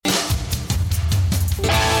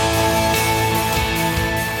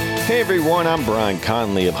Hey everyone, I'm Brian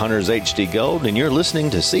Conley of Hunters HD Gold, and you're listening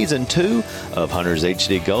to Season 2 of Hunters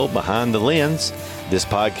HD Gold Behind the Lens. This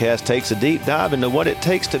podcast takes a deep dive into what it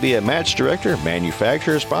takes to be a match director,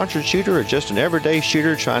 manufacturer, sponsored shooter, or just an everyday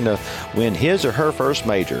shooter trying to win his or her first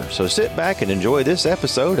major. So sit back and enjoy this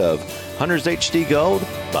episode of Hunters HD Gold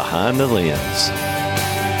Behind the Lens.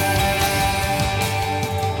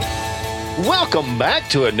 Welcome back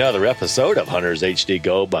to another episode of Hunters HD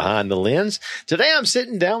Gold Behind the Lens. Today I'm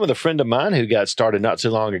sitting down with a friend of mine who got started not too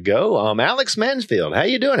long ago, Alex Mansfield. How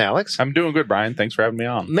you doing, Alex? I'm doing good, Brian. Thanks for having me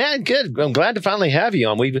on. Man, good. I'm glad to finally have you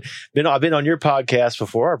on. I've been on your podcast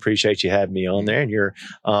before. I appreciate you having me on there. And your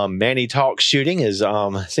Manny Talk shooting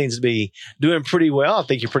seems to be doing pretty well. I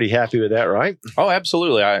think you're pretty happy with that, right? Oh,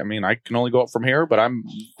 absolutely. I mean, I can only go up from here, but I'm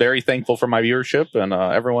very thankful for my viewership and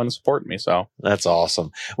everyone supporting me. So that's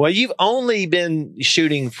awesome. Well, you've only been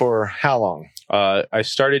shooting for how long? I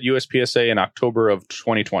started USPSA in October of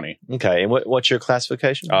 2020. Okay. And what's your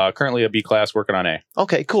classification? Currently a B class, working on A.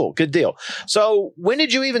 Okay, cool. Good deal. So when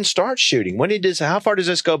did you even start shooting? How far does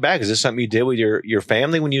this go back? Is this something you did with your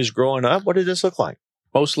family when you was growing up? What did this look like?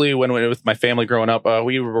 Mostly with my family growing up,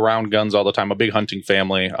 we were around guns all the time. A big hunting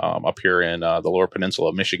family up here in the Lower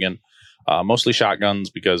Peninsula of Michigan. Mostly shotguns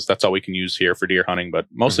because that's all we can use here for deer hunting, but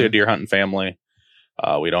mostly a deer hunting family.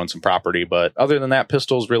 We'd own some property, but other than that,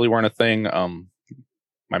 pistols really weren't a thing.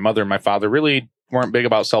 My mother and my father really weren't big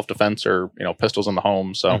about self-defense or, pistols in the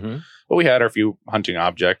home. So, but we had our few hunting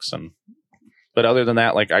objects. But other than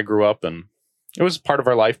that, like I grew up and it was part of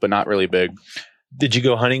our life, but not really big. Did you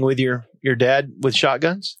go hunting with your dad with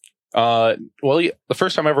shotguns? The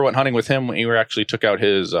first time I ever went hunting with him, he actually took out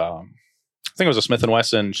his, I think it was a Smith &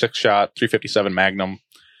 Wesson 6-shot 357 Magnum.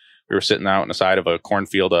 We were sitting out on the side of a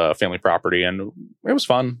cornfield, family property, and it was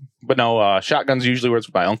fun. But no, shotguns usually was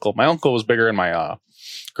with my uncle. My uncle was bigger in my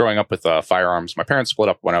growing up with firearms. My parents split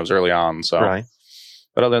up when I was early on. So, right.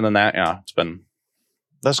 But other than that, yeah, it's been.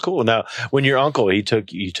 That's cool. Now, when your uncle he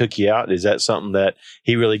took you out, is that something that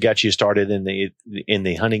he really got you started in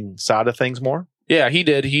the hunting side of things more? Yeah, he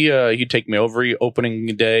did. He'd take me every opening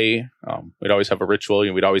day. We'd always have a ritual,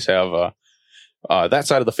 and we'd always have. That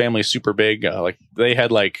side of the family is super big. They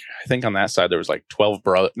had I think on that side there was 6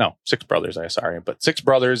 brothers. But 6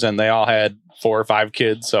 brothers, and they all had 4 or 5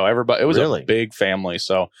 kids. So everybody, it was a big family.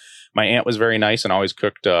 So my aunt was very nice and always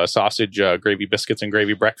cooked sausage, gravy biscuits, and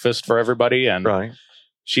gravy breakfast for everybody. And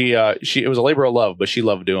she it was a labor of love, but she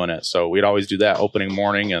loved doing it. So we'd always do that opening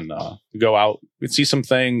morning and go out. We'd see some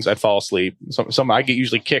things. I'd fall asleep. Some I get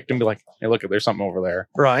usually kicked and be like, "Hey, look, there's something over there."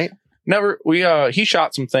 Right. He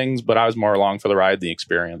shot some things, but I was more along for the ride, the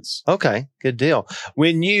experience. Okay, good deal.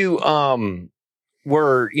 When you when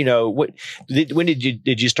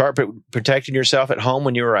did you start protecting yourself at home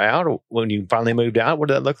when you were out, or when you finally moved out? What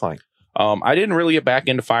did that look like? I didn't really get back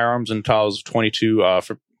into firearms until I was 22.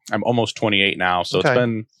 I'm almost 28 now, so It's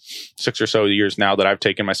been 6 or so years now that I've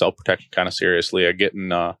taken my self protection kind of seriously. Getting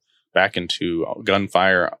back into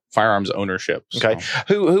firearms ownership. So. Okay,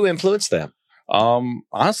 who influenced that?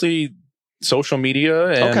 Honestly, social media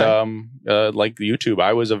and like YouTube.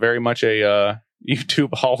 I was very much a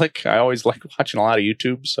YouTube-holic. I always liked watching a lot of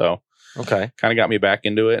YouTube, so kind of got me back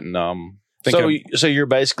into it. And so you're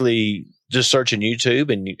basically just searching YouTube,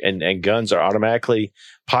 and guns are automatically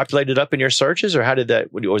populated up in your searches, or how did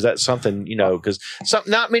that? Was that something because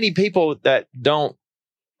not many people that don't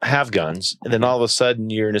have guns, and then all of a sudden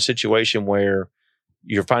you're in a situation where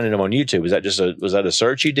you're finding them on YouTube. Was that a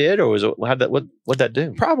search you did, or was it what'd that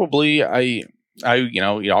do? Probably I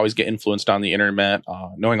you always get influenced on the internet,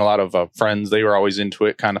 knowing a lot of friends, they were always into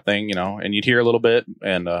it kind of thing, and you'd hear a little bit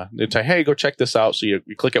and they'd say, "Hey, go check this out." So you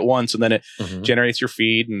click it once and then it generates your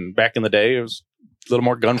feed. And back in the day, it was a little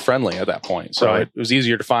more gun friendly at that point. So it was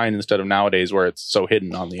easier to find instead of nowadays where it's so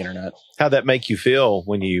hidden on the internet. How'd that make you feel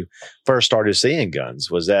when you first started seeing guns?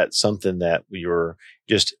 Was that something that you were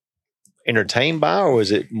just entertained by, or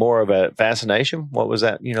was it more of a fascination? What was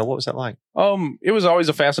that? What was that like? It was always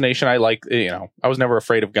a fascination. I I was never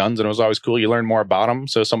afraid of guns, and it was always cool. You learn more about them.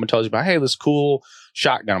 So someone tells you about, hey, this cool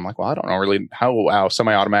shotgun. I'm like, well, I don't know really how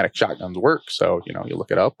semi-automatic shotguns work. So, you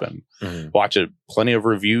look it up and watch plenty of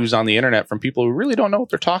reviews on the internet from people who really don't know what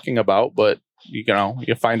they're talking about, but you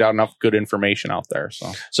find out enough good information out there.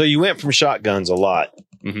 So you went from shotguns a lot.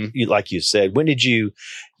 Like you said, when did you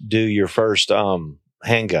do your first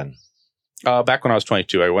handgun? Back when I was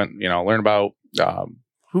 22, I went, learn about,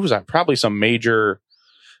 who was that? Probably some major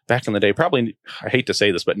back in the day, probably, I hate to say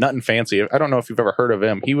this, but Nut and Fancy. I don't know if you've ever heard of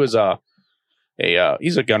him. He was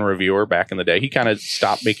he's a gun reviewer back in the day. He kind of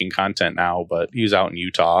stopped making content now, but he was out in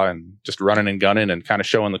Utah and just running and gunning and kind of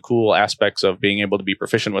showing the cool aspects of being able to be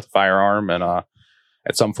proficient with a firearm. And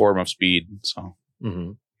at some form of speed. So.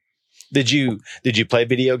 Mm-hmm. Did you play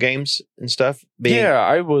video games and stuff?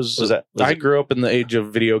 I I grew up in the age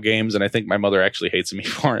of video games, and I think my mother actually hates me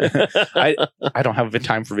for it. I don't have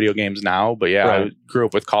time for video games now, but right. I grew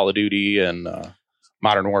up with Call of Duty and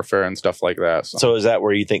Modern Warfare and stuff like that. So is that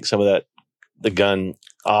where you think some of that, the gun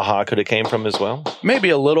aha could have came from as well? Maybe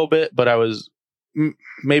a little bit, but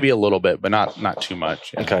not too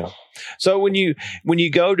much. Okay. So when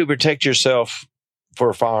you go to protect yourself for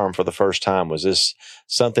a firearm for the first time, was this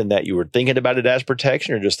something that you were thinking about it as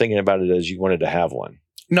protection, or just thinking about it as you wanted to have one?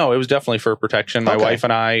 No, it was definitely for protection. My wife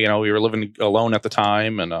and I, we were living alone at the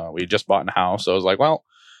time, and we had just bought a house. So I was like, well,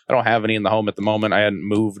 I don't have any in the home at the moment. I hadn't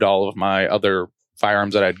moved all of my other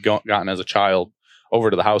firearms that I'd gotten as a child over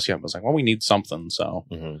to the house yet. I was like, well, we need something. So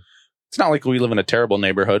It's not like we live in a terrible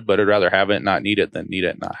neighborhood, but I'd rather have it and not need it than need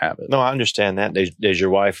it and not have it. No, I understand that. Does your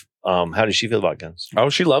wife, how does she feel about guns? Oh,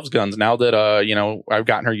 she loves guns. Now that, I've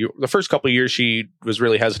gotten her, the first couple of years, she was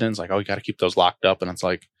really hesitant. It's like, oh, you got to keep those locked up. And it's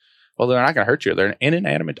like, well, they're not going to hurt you. They're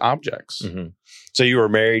inanimate objects. Mm-hmm. So you were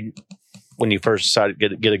married when you first decided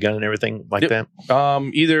to get a gun and everything like that?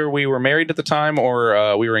 Either we were married at the time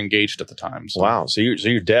or we were engaged at the time. So. Wow. So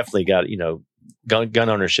you definitely got, gun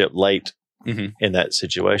ownership late. Mm-hmm. In that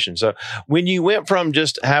situation. So when you went from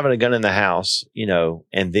just having a gun in the house,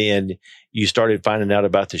 and then you started finding out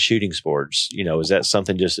about the shooting sports, is that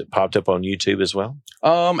something just that popped up on YouTube as well?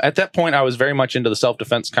 At that point, I was very much into the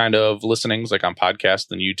self-defense kind of listenings, like on podcasts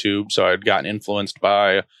and YouTube. So I'd gotten influenced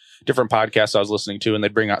by different podcasts I was listening to, and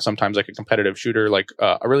they'd bring out sometimes like a competitive shooter, like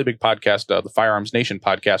a really big podcast, the Firearms Nation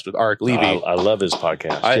podcast with Arik Levy. I love his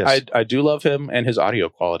podcast. I do love him and his audio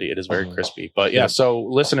quality. It is very crispy. But so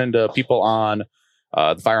listening to people on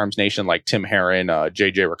the Firearms Nation like Tim Herron,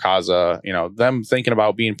 JJ Rakaza, them thinking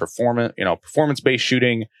about being performance-based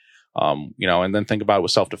shooting, and then think about it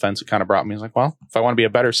with self-defense, it kind of brought me, like, well, if I want to be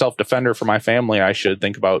a better self-defender for my family, I should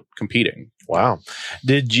think about competing. Wow.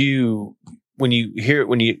 Did you... When you hear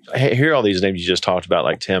all these names you just talked about,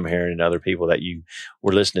 like Tim Herron and other people that you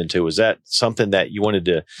were listening to, was that something that you wanted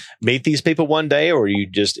to meet these people one day, or you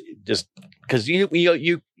just because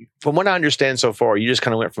you from what I understand so far, you just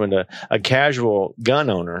kind of went from a casual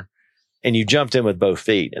gun owner and you jumped in with both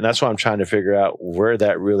feet, and that's why I'm trying to figure out where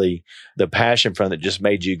that really the passion from that just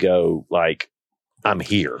made you go like, I'm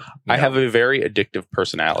here. I have a very addictive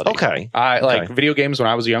personality. Okay. I like video games when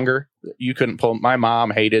I was younger. You couldn't pull. My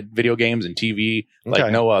mom hated video games and TV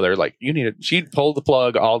like no other. Like she'd pull the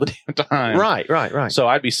plug all the damn time. Right. So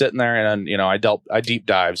I'd be sitting there and I deep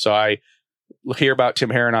dive. So I hear about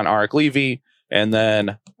Tim Herron on Arik Levy, and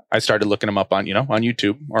then I started looking him up on on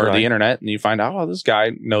YouTube or the internet, and you find out, oh, this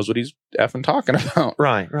guy knows what he's effing talking about.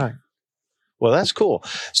 Right. Well, that's cool.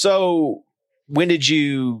 So when did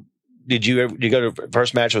you go to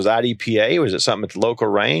first match? Was IDPA, or was it something at the local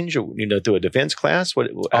range, or through a defense class?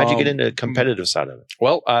 How'd you get into the competitive side of it?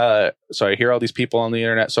 Well, so I hear all these people on the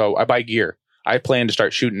internet, so I buy gear. I plan to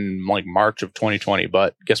start shooting like March of 2020,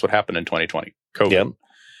 but guess what happened in 2020? COVID. Yep.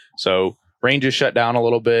 So ranges shut down a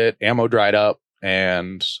little bit, ammo dried up,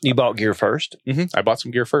 and you bought gear first. Mm-hmm. I bought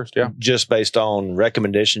some gear first, yeah, just based on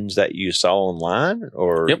recommendations that you saw online,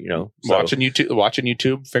 or watching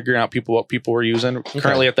YouTube, figuring out what people were using. Okay.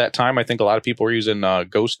 Currently, at that time, I think a lot of people were using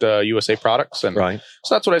Ghost USA products, and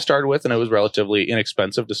so that's what I started with, and it was relatively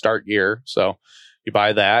inexpensive to start gear. So you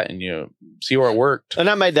buy that and you see where it worked. And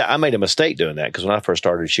I made a mistake doing that, because when I first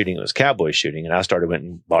started shooting, it was cowboy shooting, and I went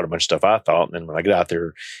and bought a bunch of stuff I thought. And then when I got out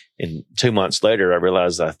there, in 2 months later, I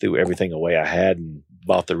realized I threw everything away I had and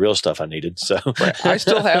bought the real stuff I needed. So I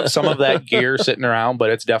still have some of that gear sitting around,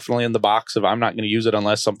 but it's definitely in the box of I'm not going to use it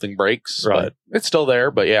unless something breaks. Right. But it's still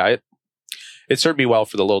there. But yeah, it served me well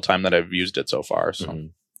for the little time that I've used it so far. So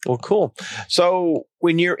Well, cool. So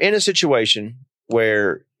when you're in a situation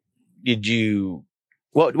where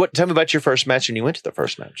tell me about your first match when you went to the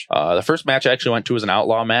first match. The first match I actually went to was an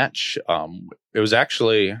outlaw match. It was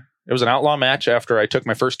an outlaw match after I took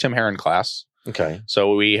my first Tim Herron class. Okay.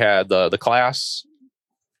 So we had the class,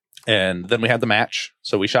 and then we had the match.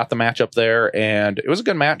 So we shot the match up there, and it was a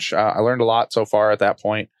good match. I learned a lot so far at that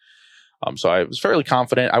point. So I was fairly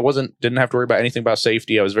confident. I didn't have to worry about anything about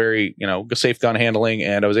safety. I was very, safe gun handling,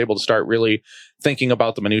 and I was able to start really thinking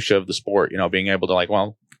about the minutia of the sport, being able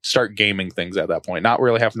to start gaming things at that point, not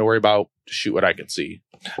really having to worry about to shoot what I could see.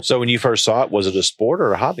 So when you first saw it, was it a sport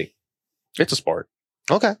or a hobby? It's a sport.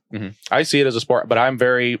 Okay. Mm-hmm. I see it as a sport, but I have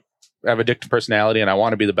addictive personality, and I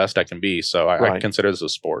want to be the best I can be. So I consider this a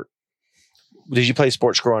sport. Did you play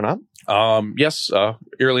sports growing up? Yes.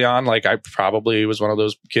 Early on, I probably was one of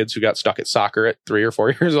those kids who got stuck at soccer at 3 or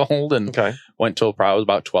 4 years old, and went till probably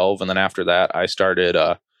about 12. And then after that, I started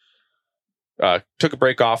took a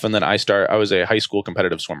break off, and then I was a high school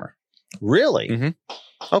competitive swimmer. Really?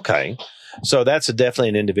 Mm-hmm. Okay. So that's definitely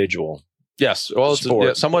an individual. Yes. Well,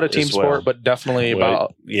 it's somewhat a team sport, but definitely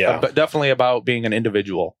about being an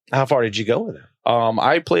individual. How far did you go with it?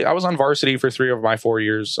 I was on varsity for 3 of my 4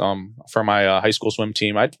 years for my high school swim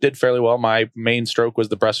team. I did fairly well. My main stroke was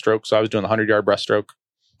the breaststroke, so I was doing the 100-yard breaststroke.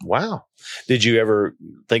 Wow. Did you ever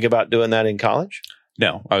think about doing that in college?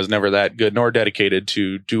 No, I was never that good nor dedicated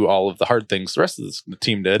to do all of the hard things the rest of the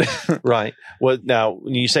team did. Right. Well, now,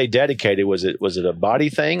 when you say dedicated, was it a body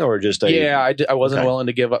thing or just a... Yeah, I wasn't willing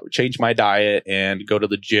to change my diet and go to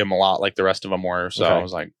the gym a lot like the rest of them were. So I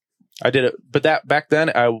was like, I did it. But back then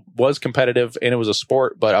I was competitive and it was a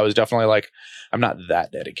sport, but I was definitely like, I'm not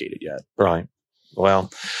that dedicated yet. Right. Well,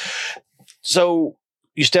 so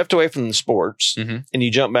you stepped away from the sports and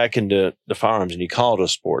you jumped back into the firearms and you called it a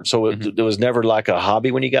sport. So there was never like a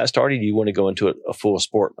hobby when you got started. You want to go into a full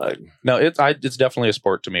sport mode? No, it's definitely a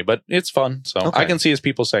sport to me, but it's fun. So I can see as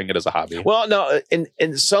people saying it as a hobby. Well, no,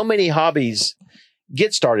 and so many hobbies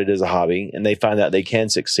get started as a hobby and they find out they can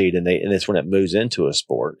succeed and it's when it moves into a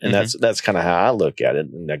sport. And that's kind of how I look at it.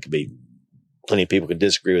 And that could be plenty of people can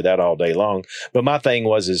disagree with that all day long. But my thing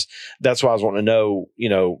is that's why I was wanting to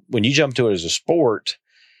know, when you jumped to it as a sport,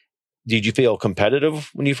 did you feel competitive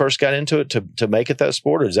when you first got into it to make it that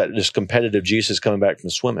sport, or is that just competitive juices coming back from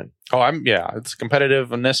swimming? Oh, it's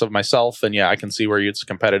competitiveness of myself. And I can see where it's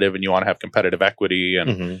competitive and you want to have competitive equity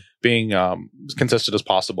and being as consistent as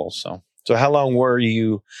possible. So how long were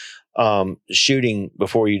you shooting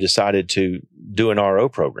before you decided to do an RO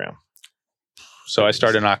program? So I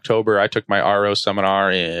started in October. I took my RO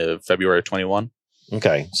seminar in February of 21.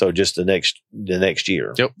 Okay, so just the next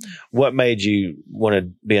year. Yep. What made you want to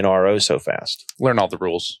be an RO so fast? Learn all the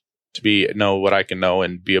rules know what I can know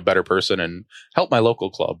and be a better person and help my local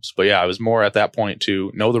clubs. But I was more at that point to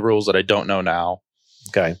know the rules that I don't know now.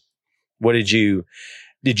 Okay. What did you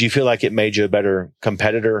feel like it made you a better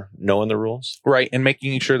competitor knowing the rules? Right. And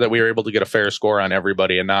making sure that we were able to get a fair score on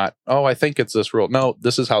everybody and not, I think it's this rule. No,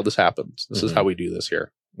 this is how this happens. This is how we do this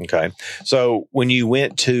here. Okay. So when you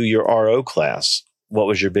went to your RO class, what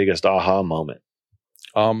was your biggest aha moment?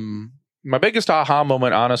 My biggest aha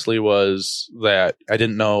moment, honestly, was that I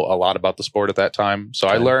didn't know a lot about the sport at that time. So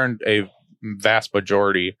I learned a vast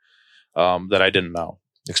majority that I didn't know.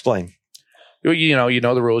 Explain. You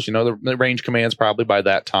know the rules, the range commands probably by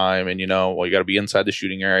that time. And, you got to be inside the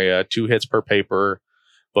shooting area, 2 hits per paper.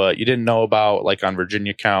 But you didn't know about, like on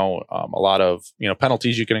Virginia count, a lot of,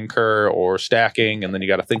 penalties you can incur or stacking. And then you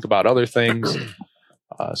got to think about other things.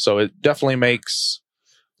 So it definitely makes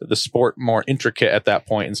the sport more intricate at that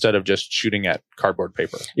point instead of just shooting at cardboard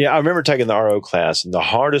paper. Yeah, I remember taking the RO class, and the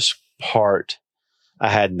hardest part I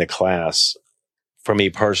had in the class for me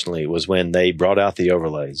personally was when they brought out the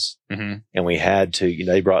overlays and we had to,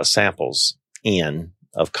 they brought samples in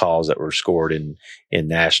of calls that were scored in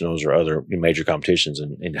nationals or other major competitions,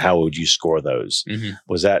 and how would you score those?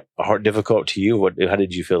 Was that difficult to you? How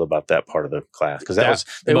did you feel about that part of the class? Because that was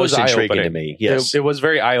the most intriguing to me. Yes, it was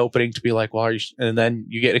very eye opening to be like, well, and then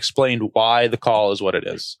you get explained why the call is what it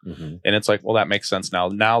is, and it's like, well, that makes sense now.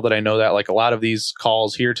 Now that I know that, like a lot of these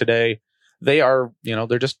calls here today, they are,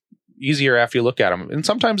 they're just easier after you look at them. And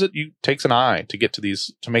sometimes it takes an eye to get to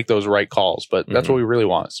these, to make those right calls. But that's what we really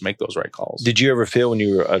want, is to make those right calls. Did you ever feel when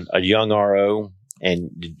you were a young RO, and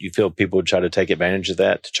did you feel people would try to take advantage of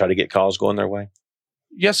that to try to get calls going their way?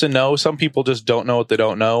 Yes and no. Some people just don't know what they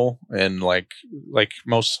don't know. And like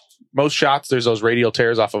most shots, there's those radial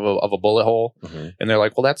tears off of a bullet hole. And they're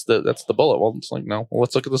like, well, that's the bullet. Well, it's like, no, well,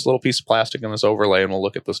 let's look at this little piece of plastic and this overlay and we'll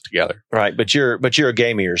look at this together. Right. But you're a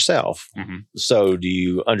gamer yourself. So do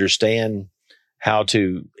you understand how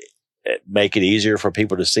to make it easier for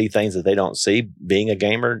people to see things that they don't see, being a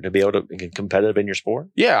gamer, to be able to be competitive in your sport?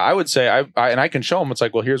 Yeah, I would say I can show them. It's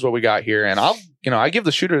like, well, here's what we got here. And I give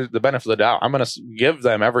the shooter the benefit of the doubt. I'm going to give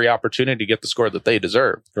them every opportunity to get the score that they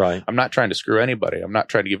deserve. Right. I'm not trying to screw anybody. I'm not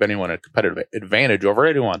trying to give anyone a competitive advantage over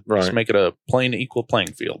anyone. Right. Just make it a plain equal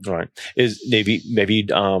playing field. Right. Have you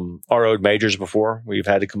RO'd majors before where you've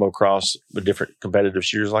had to come across with different competitive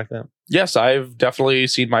shooters like that? Yes, I've definitely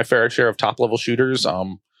seen my fair share of top level shooters.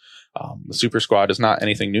 The super squad is not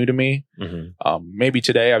anything new to me. Maybe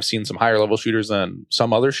today I've seen some higher level shooters than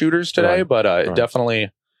some other shooters today, but definitely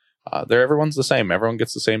everyone's the same. Everyone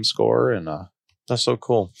gets the same score, and that's so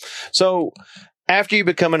cool. So after you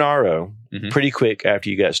become an RO, pretty quick after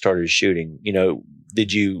you got started shooting, when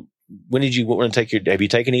did you want to take have you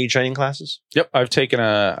taken any training classes? Yep, I've taken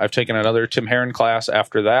another Tim Herron class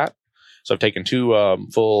after that. So I've taken 2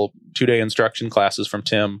 full 2-day instruction classes from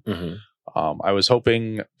Tim. I was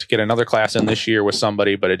hoping to get another class in this year with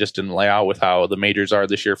somebody, but it just didn't lay out with how the majors are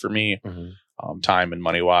this year for me, time and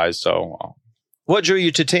money wise. So, what drew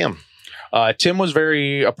you to Tim? Tim was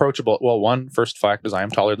very approachable. Well, first fact is I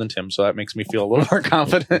am taller than Tim, so that makes me feel a little more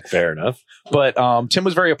confident. Fair enough. But Tim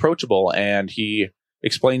was very approachable, and he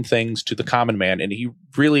explained things to the common man, and he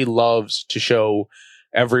really loves to show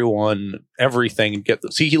everyone everything.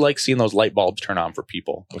 He likes seeing those light bulbs turn on for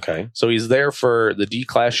people. Okay. So he's there for the D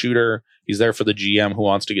class shooter. He's there for the GM who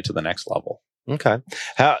wants to get to the next level. Okay.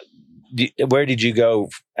 Where did you go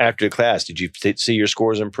after the class? Did you see your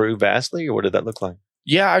scores improve vastly, or what did that look like?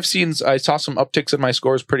 Yeah, I saw some upticks in my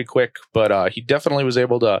scores pretty quick, but he definitely was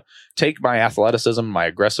able to take my athleticism, my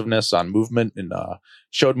aggressiveness on movement, and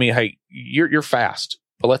showed me, hey, you're fast,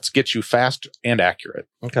 but let's get you fast and accurate.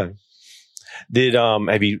 Okay.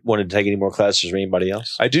 Have you wanted to take any more classes from anybody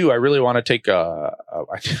else? I do. I really want to take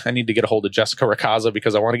I need to get a hold of Jessica Rakaza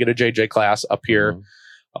because I want to get a JJ class up here.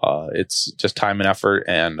 It's just time and effort,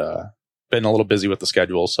 and been a little busy with the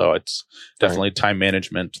schedule, so it's definitely time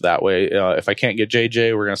management that way. If I can't get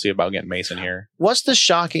JJ, we're going to see about getting Mason here. What's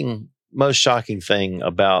the most shocking thing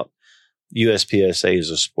about USPSA as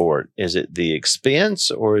a sport? Is it the expense,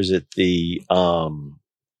 or is it the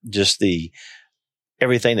just the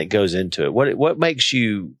everything that goes into it? What makes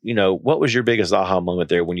you, what was your biggest aha moment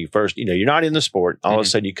there when you first, you're not in the sport, all of a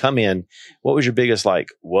sudden you come in, what was your biggest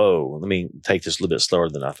whoa, let me take this a little bit slower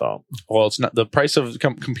than I thought? Well, it's not, the price of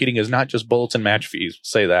competing is not just bullets and match fees,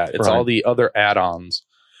 say that. It's all the other add-ons.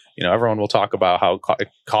 Everyone will talk about how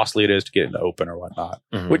costly it is to get into open or whatnot,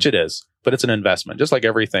 which it is, but it's an investment, just like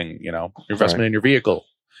everything, your investment in your vehicle,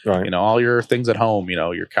 all your things at home,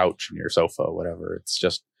 your couch and your sofa, whatever. It's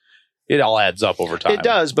just, it all adds up over time. It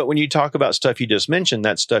does, but when you talk about stuff you just mentioned,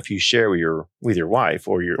 that's stuff you share with your wife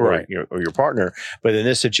or your partner. But in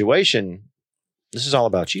this situation, this is all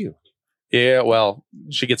about you. Yeah, well,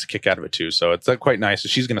 she gets a kick out of it too, so it's quite nice.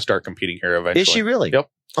 She's going to start competing here eventually. Is she really? Yep.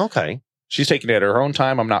 Okay. She's taking it at her own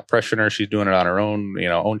time. I'm not pressuring her. She's doing it on her own,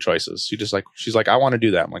 own choices. She's like, I want to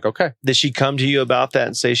do that. I'm like, okay. Did she come to you about that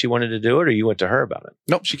and say she wanted to do it, or you went to her about it?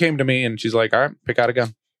 Nope. She came to me and she's like, all right, pick out a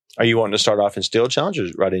gun. Are you wanting to start off in Steel Challenge or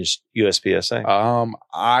right in USPSA?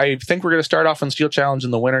 I think we're going to start off in Steel Challenge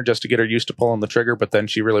in the winter just to get her used to pulling the trigger, but then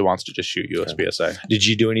she really wants to just shoot USPSA. Okay. Did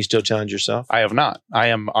you do any Steel Challenge yourself? I have not. I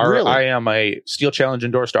am a Steel Challenge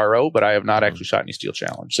endorsed RO, but I have not actually shot any Steel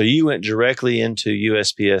Challenge. So you went directly into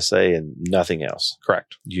USPSA and nothing else?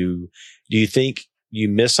 Correct. Do you think you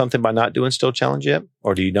missed something by not doing Steel Challenge yet?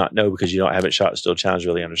 Or do you not know because you haven't shot Steel Challenge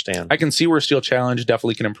really understand? I can see where Steel Challenge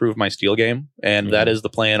definitely can improve my steel game. And that is the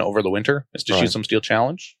plan over the winter, is to shoot some Steel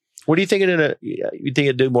Challenge. What do you think you think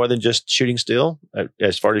it'd do more than just shooting steel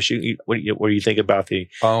as far as shooting? What do you think about the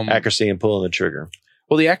accuracy and pulling the trigger?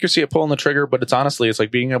 Well, the accuracy of pulling the trigger, but it's like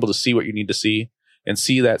being able to see what you need to see and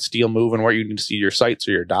see that steel move and where you need to see your sights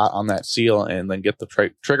or your dot on that steel and then get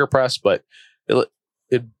the trigger press. But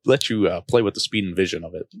it lets you play with the speed and vision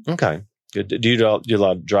of it. Okay. Good. Do you do a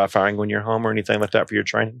lot of dry firing when you're home or anything like that for your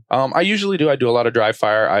training? I usually do. I do a lot of dry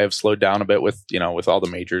fire. I have slowed down a bit with all the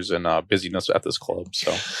majors and busyness at this club.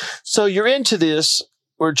 So you're into this.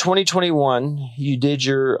 We're 2021. You did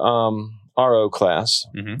your RO class.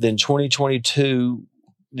 Then 2022.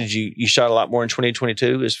 Did you shot a lot more in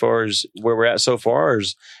 2022 as far as where we're at so far? Or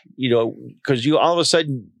because you all of a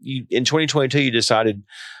sudden in 2022 you decided,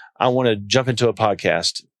 I want to jump into a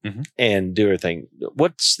podcast and do everything.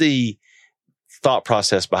 What's the thought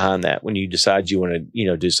process behind that when you decide you want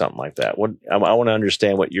to, do something like that? I want to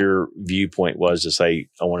understand what your viewpoint was to say,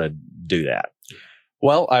 I want to do that.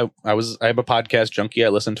 Well, I'm a podcast junkie. I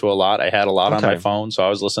listen to a lot. I had a lot on my phone. So I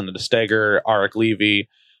was listening to Steger, Arik Levy,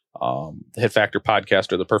 the Hit Factor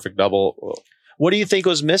podcast or The Perfect Double. What do you think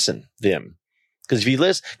was missing them? Because if you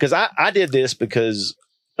listen, because I did this because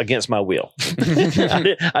against my will.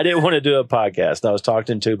 I didn't want to do a podcast. I was talked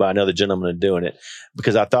into by another gentleman doing it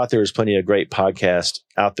because I thought there was plenty of great podcasts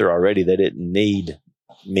out there already that didn't need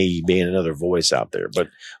me being another voice out there. But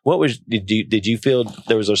did you feel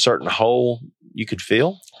there was a certain hole you could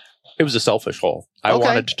feel? It was a selfish hole. I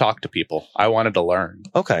wanted to talk to people. I wanted to learn.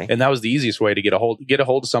 Okay. And that was the easiest way to get a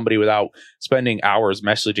hold of somebody without spending hours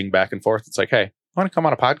messaging back and forth. It's like, hey, want to come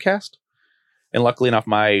on a podcast? And luckily enough,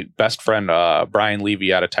 my best friend, Brian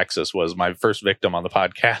Levy out of Texas, was my first victim on the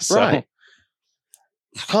podcast. So. Right.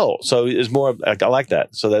 Cool. So it's more, I like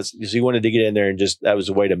that. So you wanted to get in there and that was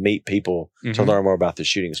a way to meet people to learn more about the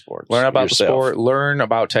shooting sports. Learn about the sport, learn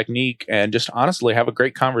about technique, and just honestly have a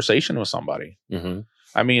great conversation with somebody.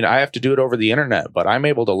 I mean, I have to do it over the internet, but I'm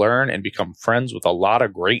able to learn and become friends with a lot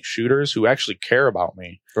of great shooters who actually care about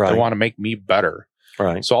me and want to make me better.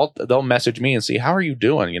 Right. So they'll message me and see, how are you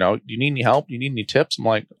doing? Do you need any help? Do you need any tips? I'm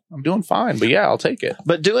like, I'm doing fine, but yeah, I'll take it.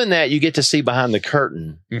 But doing that, you get to see behind the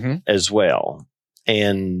curtain as well.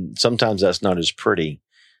 And sometimes that's not as pretty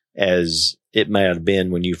as it may have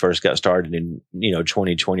been when you first got started in,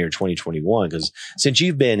 2020 or 2021. Because since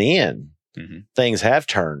you've been in, things have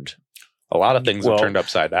turned. A lot of things have turned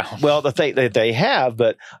upside down. Well, the thing that they have,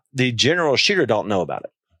 but the general shooter don't know about it.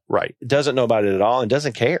 Right. Doesn't know about it at all and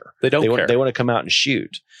doesn't care. They don't care. They want to come out and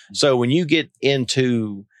shoot. So when you get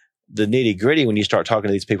into the nitty gritty, when you start talking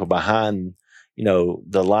to these people behind,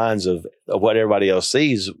 the lines of what everybody else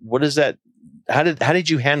sees, what is that? How did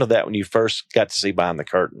you handle that when you first got to see behind the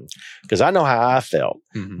curtain? Because I know how I felt,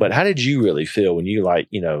 but how did you really feel when you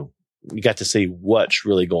you got to see what's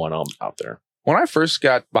really going on out there? When I first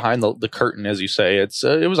got behind the curtain, as you say,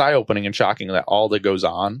 it was eye-opening and shocking that all that goes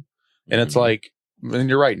on. And it's like, and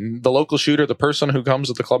you're right, the local shooter, the person who comes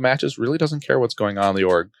to the club matches really doesn't care what's going on in the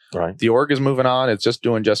org. Right. The org is moving on. It's just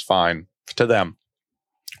doing just fine to them.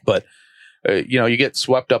 But, you get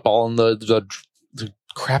swept up all in the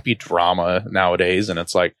crappy drama nowadays. And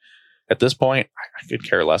it's like, at this point, I could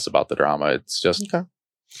care less about the drama. It's just... Okay.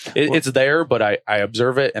 It's there, but I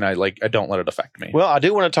observe it and I don't let it affect me. Well, I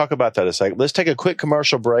do want to talk about that a second. Let's take a quick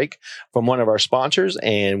commercial break from one of our sponsors,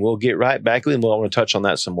 and we'll get right back and we'll want to touch on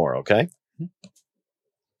that some more, okay?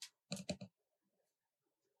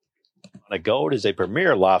 Gold is a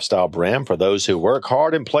premier lifestyle brand for those who work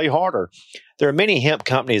hard and play harder. There are many hemp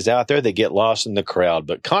companies out there that get lost in the crowd,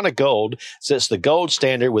 but Kana Gold sets the gold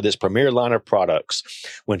standard with its premier line of products.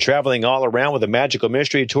 When traveling all around with a magical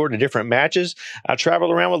mystery tour to different matches, I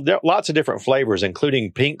travel around with lots of different flavors,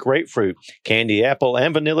 including pink grapefruit, candy apple,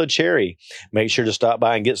 and vanilla cherry. Make sure to stop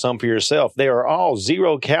by and get some for yourself. They are all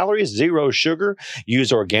 0 calories, 0 sugar,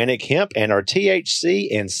 use organic hemp, and are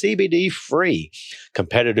THC and CBD free.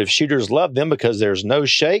 Competitive shooters love them because there's no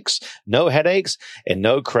shakes, no headaches, and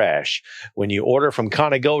no crash. When you order from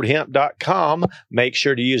ConaGoldHemp.com, make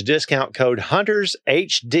sure to use discount code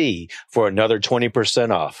HuntersHD for another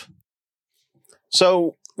 20% off.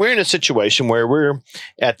 So we're in a situation where we're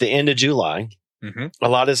at the end of July. A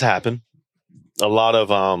lot has happened. A lot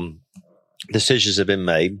of decisions have been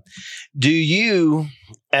made. Do you,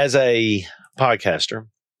 as a podcaster,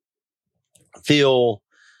 feel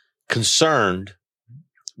concerned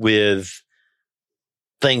with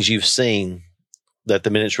things you've seen that the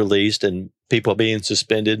minute's released and people being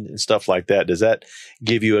suspended and stuff like that? Does that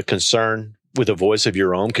give you a concern with a voice of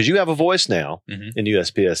your own? Because you have a voice now in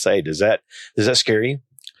USPSA. Does that scare you?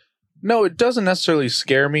 No, it doesn't necessarily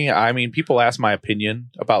scare me. I mean, people ask my opinion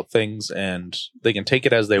about things and they can take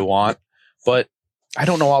it as they want, but I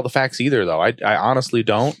don't know all the facts either, though. I honestly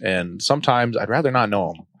don't. And sometimes I'd rather not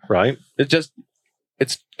know them. Right. It's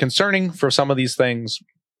concerning for some of these things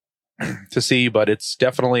to see, but it's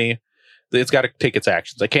got to take its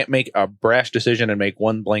actions. I can't make a brash decision and make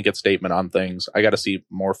one blanket statement on things. I got to see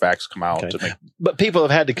more facts come out. Okay. But people have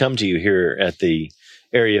had to come to you here at the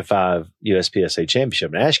Area 5 USPSA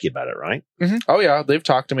Championship and ask you about it, right? Oh, yeah. They've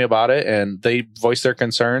talked to me about it and they voiced their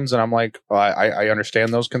concerns. And I'm like, I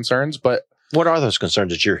understand those concerns, but... What are those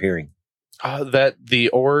concerns that you're hearing? That the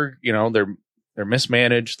org, they're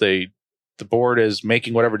mismanaged. The board is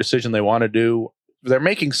making whatever decision they want to do. They're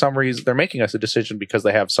making us a decision because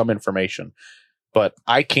they have some information, but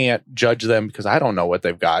I can't judge them because I don't know what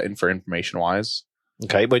they've got in for information wise.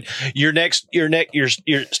 Okay. But your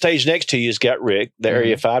stage next to you has got Rick, the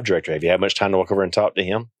Area 5 director. Have you had much time to walk over and talk to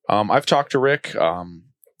him? I've talked to Rick.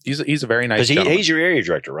 He's a very nice gentleman. He's your area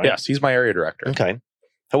director, right? Yes. He's my area director. Okay.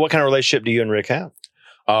 So what kind of relationship do you and Rick have?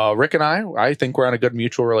 Rick and I think we're on a good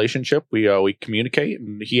mutual relationship. We communicate,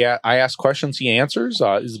 and I ask questions, he answers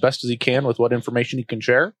as best as he can with what information he can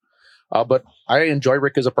share. But I enjoy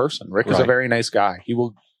Rick as a person. Rick is a very nice guy.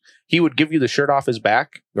 He would give you the shirt off his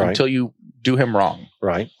back until you do him wrong.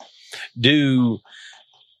 Right. Do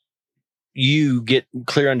you get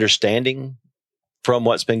clear understanding from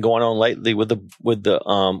what's been going on lately with the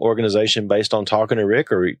organization based on talking to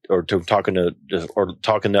Rick or talking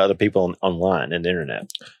to other people online and the internet?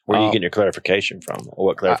 Where are you getting your clarification from, or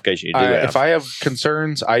what clarification you do have? If I have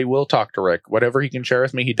concerns, I will talk to Rick. Whatever he can share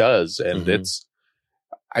with me, he does. And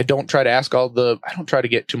I don't try to I don't try to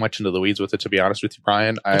get too much into the weeds with it, to be honest with you,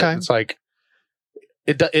 Brian. It's like,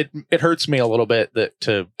 it hurts me a little bit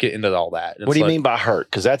to get into all that. What do you mean by hurt?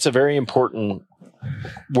 Because that's a very important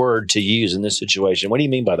word to use in this situation. What do you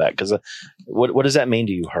mean by that? Because what does that mean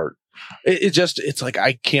to you, hurt? It's like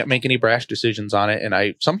I can't make any brash decisions on it, and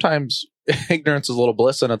I sometimes ignorance is a little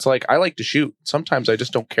bliss, and it's like I like to shoot. Sometimes I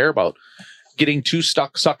just don't care about getting too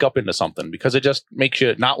sucked up into something because it just makes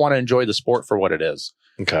you not want to enjoy the sport for what it is.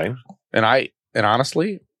 Okay. And I And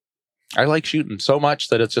honestly, I like shooting so much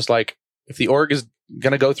that it's just like, if the org is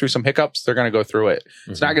going to go through some hiccups, they're going to go through it.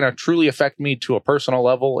 It's not going to truly affect me to a personal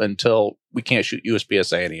level until we can't shoot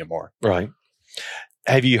USPSA anymore. Right.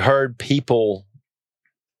 Have you heard people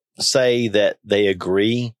say that they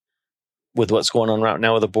agree with what's going on right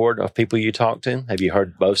now with the board of people you talk to? Have you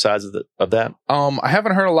heard both sides of that? I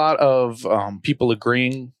haven't heard a lot of people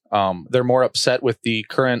agreeing. They're more upset with the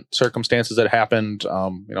current circumstances that happened,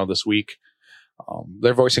 this week.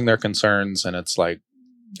 They're voicing their concerns, and it's like,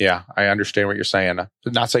 yeah, I understand what you're saying. I'm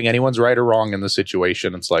not saying anyone's right or wrong in this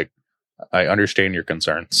situation. It's like, I understand your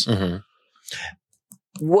concerns. Mm-hmm.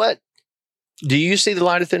 What do you see the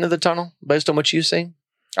light at the end of the tunnel based on what you see?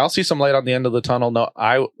 I'll see some light on the end of the tunnel. No,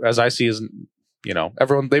 as I see is,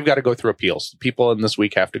 everyone, they've got to go through appeals. People in this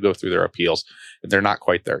week have to go through their appeals. They're not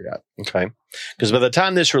quite there yet. Okay. Because by the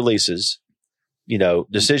time this releases,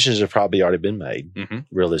 decisions have probably already been made,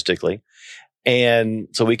 realistically. And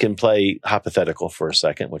so we can play hypothetical for a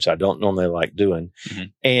second, which I don't normally like doing. Mm-hmm.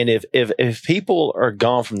 And if people are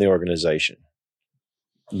gone from the organization,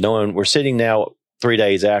 knowing we're sitting now 3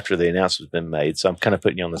 days after the announcement's been made, so I'm kind of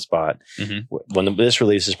putting you on the spot. Mm-hmm. When this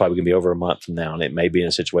release is probably going to be over a month from now, and it may be in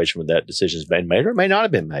a situation where that decision has been made or it may not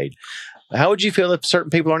have been made. How would you feel if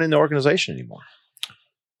certain people aren't in the organization anymore?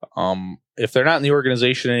 If they're not in the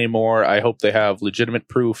organization anymore, I hope they have legitimate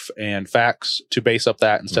proof and facts to base up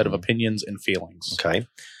that instead of opinions and feelings. Okay.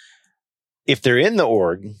 If they're in the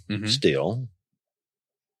org still,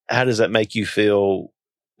 how does that make you feel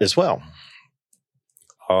as well?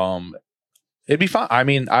 It'd be fine. I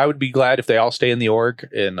mean, I would be glad if they all stay in the org.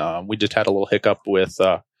 And we just had a little hiccup with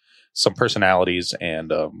some personalities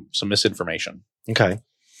and some misinformation. Okay.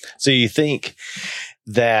 So you think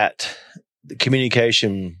that the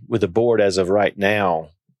communication with the board as of right now,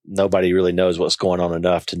 nobody really knows what's going on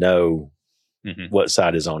enough to know what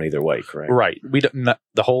side is on either way, correct? Right. We don't.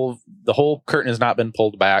 The whole curtain has not been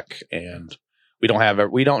pulled back, and we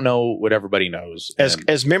don't know what everybody knows.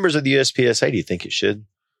 As members of the USPSA, do you think it should?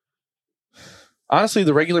 Honestly,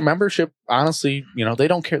 the regular membership, they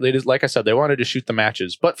don't care. They just, like I said, they wanted to shoot the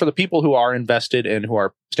matches. But for the people who are invested and who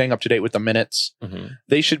are staying up to date with the minutes,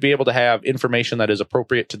 they should be able to have information that is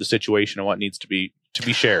appropriate to the situation and what needs to be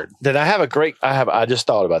shared. Then I just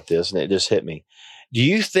thought about this and it just hit me. Do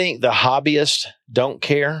you think the hobbyists don't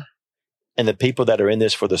care and the people that are in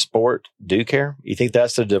this for the sport do care? You think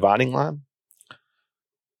that's the dividing line?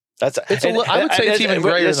 I would say it's even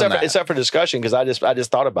greater than that. It's up for discussion because I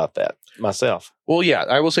just thought about that myself. Well, yeah,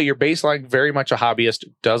 I will say your baseline, very much a hobbyist,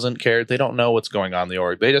 doesn't care. They don't know what's going on in the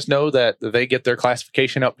org. They just know that they get their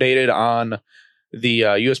classification updated on the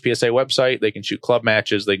USPSA website. They can shoot club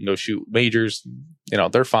matches. They can go shoot majors.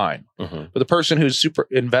 They're fine. But the person who's super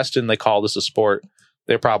invested and they call this a sport,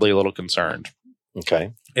 they're probably a little concerned.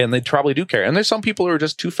 Okay. And they probably do care. And there's some people who are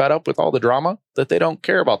just too fed up with all the drama that they don't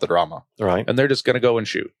care about the drama. Right. And they're just going to go and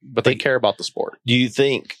shoot. But they care about the sport. Do you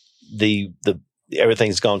think the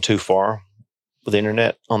everything's gone too far with the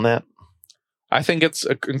internet on that? I think it's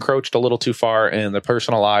encroached a little too far in the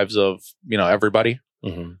personal lives of, everybody.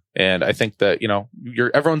 Mm-hmm. And I think that,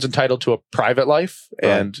 everyone's entitled to a private life.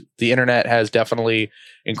 Right. And the internet has definitely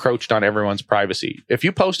encroached on everyone's privacy. If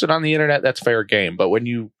you post it on the internet, that's fair game. But when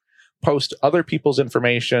you post other people's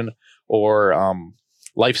information or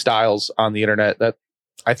lifestyles on the internet, that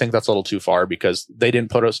I think that's a little too far because they didn't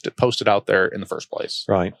post it out there in the first place.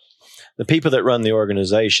 Right. The people that run the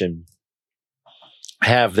organization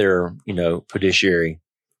have their, fiduciary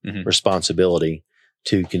responsibility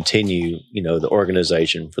to continue, the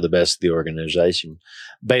organization for the best of the organization.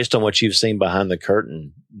 Based on what you've seen behind the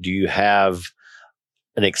curtain, do you have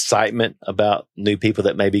an excitement about new people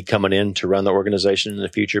that may be coming in to run the organization in the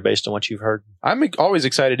future based on what you've heard? I'm always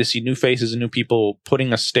excited to see new faces and new people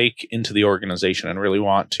putting a stake into the organization and really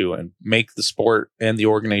want to and make the sport and the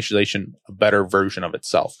organization a better version of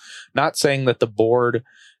itself. Not saying that the board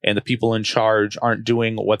and the people in charge aren't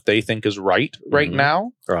doing what they think is right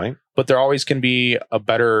now. Right. But there always can be a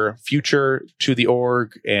better future to the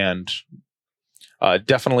org and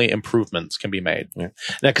definitely improvements can be made. Yeah.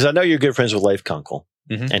 Now, because I know you're good friends with Leif Kunkel.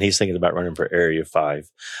 And he's thinking about running for Area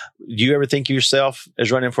 5. Do you ever think of yourself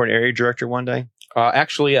as running for an area director one day?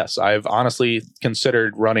 Actually, yes. I've honestly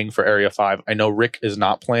considered running for Area 5. I know Rick is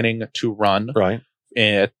not planning to run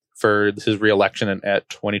for his reelection at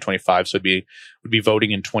 2025, so would be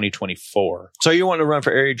voting in 2024. So you want to run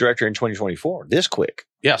for area director in 2024? This quick?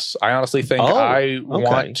 Yes. I honestly think I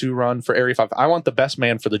want to run for Area 5. I want the best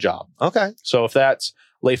man for the job. Okay. So if that's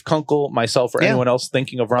Leif Kunkel, myself, or anyone else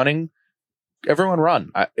thinking of running, everyone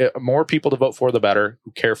run. More people to vote for, the better,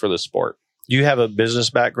 who care for the sport. You have a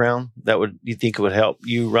business background you think would help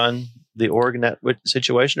you run the org in that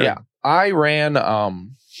situation? Or? Yeah, I ran.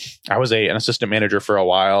 I was an assistant manager for a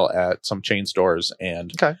while at some chain stores,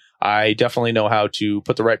 and I definitely know how to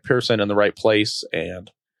put the right person in the right place,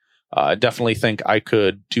 and definitely think I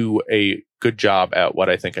could do a good job at what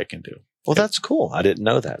I think I can do. Well, that's cool. I didn't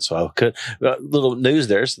know that. So I could, little news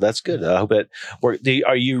there. So that's good. I hope it worked.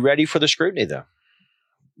 Are you ready for the scrutiny though?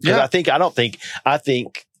 Yeah. I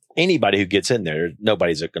think anybody who gets in there,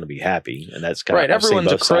 nobody's going to be happy. And that's kind of right.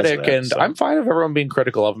 Everyone's a critic, and I'm fine with everyone being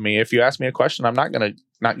critical of me. If you ask me a question, I'm not going to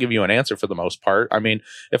not give you an answer for the most part. I mean,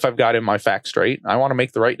 if I've got in my facts straight, I want to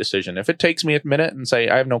make the right decision. If it takes me a minute and say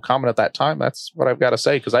I have no comment at that time, that's what I've got to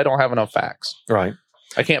say, because I don't have enough facts. Right.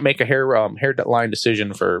 I can't make a hairline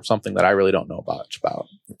decision for something that I really don't know much about.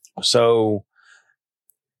 So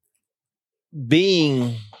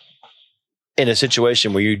being in a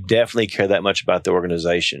situation where you definitely care that much about the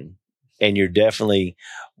organization and you're definitely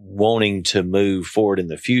wanting to move forward in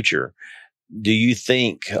the future, do you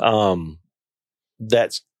think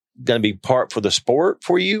that's going to be part for the sport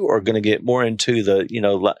for you, or going to get more into the,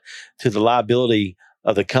 to the liability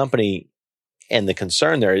of the company and the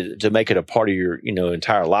concern there to make it a part of your,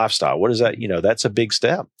 entire lifestyle? What is that? That's a big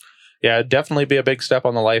step. Yeah, it'd definitely be a big step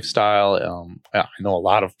on the lifestyle. I know a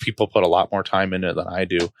lot of people put a lot more time in it than I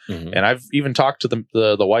do. Mm-hmm. And I've even talked to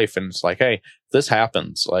the wife, and it's like, hey, if this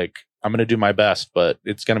happens, like, I'm going to do my best, but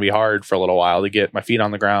it's going to be hard for a little while to get my feet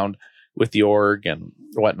on the ground with the org and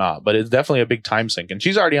whatnot. But it's definitely a big time sink. And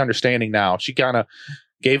she's already understanding now. She kind of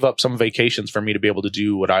gave up some vacations for me to be able to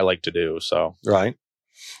do what I like to do. So, right.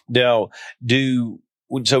 Now,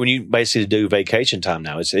 so when you basically do vacation time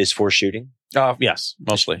now, it's for shooting? Yes,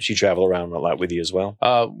 mostly. She travel around a lot with you as well?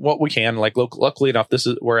 What we can, like, luckily enough,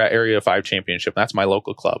 we're at Area 5 Championship. That's my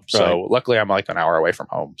local club. So luckily I'm like an hour away from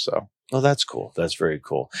home. So, well, that's cool. That's very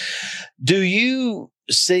cool. Do you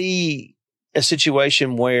see a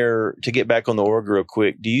situation where, to get back on the org real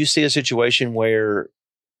quick, do you see a situation where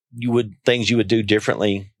things you would do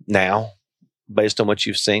differently now based on what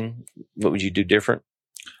you've seen? What would you do different?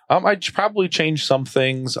 I'd probably change some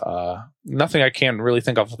things. Nothing I can really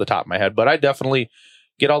think off the top of my head, but I definitely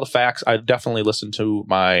get all the facts. I definitely listen to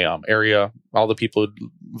my area, all the people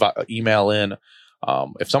email in.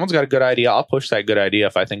 If someone's got a good idea, I'll push that good idea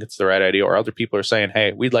if I think it's the right idea, or other people are saying,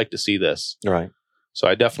 hey, we'd like to see this. Right. So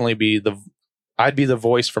I'd definitely be I'd be the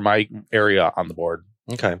voice for my area on the board.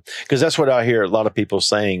 Okay. Because that's what I hear a lot of people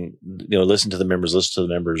saying, listen to the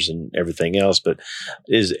members and everything else. But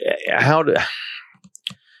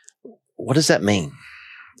what does that mean?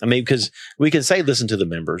 I mean, because we can say listen to the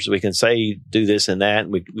members, we can say do this and that.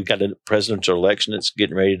 We got a presidential election that's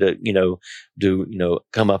getting ready to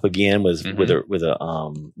come up again with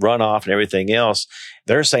a runoff and everything else.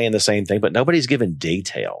 They're saying the same thing, but nobody's giving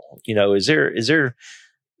detail. Is there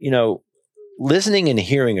listening and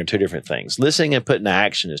hearing are two different things. Listening and putting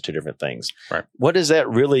action is two different things. Right. What does that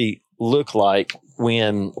really look like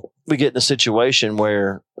when we get in a situation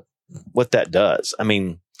where what that does? I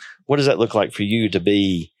mean, what does that look like for you to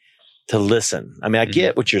listen? I mean, I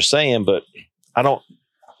get what you're saying, but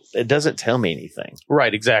it doesn't tell me anything.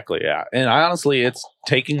 Right. Exactly. Yeah. And honestly, it's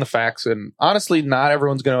taking the facts, and honestly, not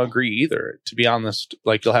everyone's going to agree either. To be honest,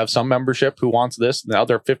 like, you'll have some membership who wants this and the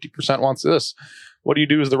other 50% wants this. What do you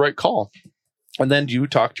do is the right call. And then you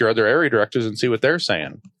talk to your other area directors and see what they're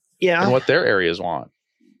saying. Yeah. And what their areas want.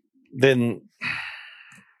 Then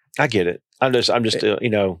I get it. I'm just,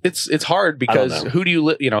 it's hard because who do you,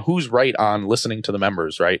 who's right on listening to the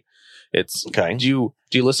members, right? It's okay. Do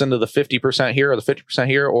you listen to the 50% here or the 50%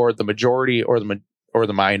 here, or the majority or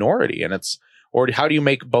the minority? And how do you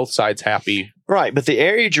make both sides happy? Right. But the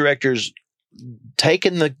area directors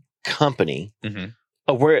taking the company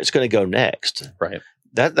of where it's going to go next. Right.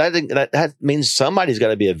 That means somebody's got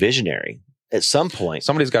to be a visionary. At some point,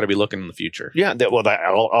 somebody's got to be looking in the future. Yeah,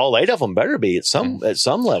 all 8 of them better be at some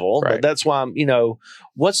level. Right. But that's why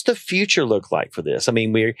what's the future look like for this? I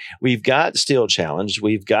mean, we've got Steel Challenge,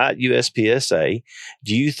 we've got USPSA.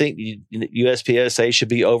 Do you think USPSA should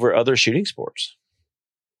be over other shooting sports?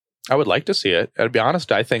 I would like to see it. To be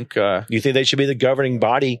honest, I think you think they should be the governing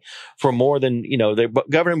body for more than the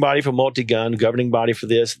governing body for multi-gun, governing body for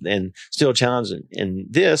this and Steel Challenge and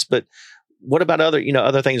this, but. What about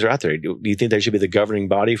other things are out there? Do you think they should be the governing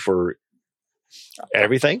body for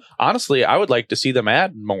everything? Honestly, I would like to see them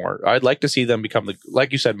add more. I'd like to see them become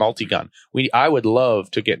like you said, multi-gun. I would love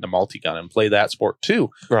to get into multi-gun and play that sport too.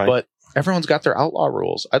 Right. But everyone's got their outlaw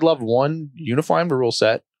rules. I'd love one uniform rule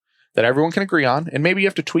set that everyone can agree on, and maybe you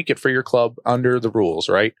have to tweak it for your club under the rules,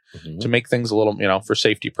 right? Mm-hmm. To make things a little, for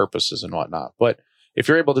safety purposes and whatnot. But if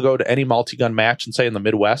you're able to go to any multi-gun match and say in the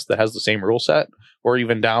Midwest that has the same rule set, or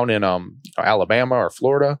even down in Alabama or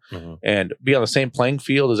Florida, and be on the same playing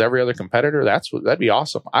field as every other competitor, that'd be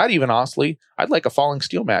awesome. I'd like a falling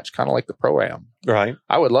steel match, kind of like the Pro-Am. Right.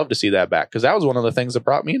 I would love to see that back, because that was one of the things that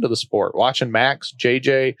brought me into the sport. Watching Max,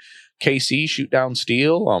 JJ, KC shoot down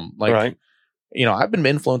steel. Right. I've been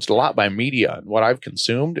influenced a lot by media and what I've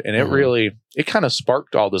consumed, and it kind of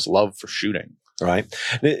sparked all this love for shooting. Right.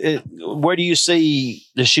 Where do you see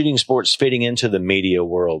the shooting sports fitting into the media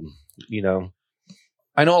world?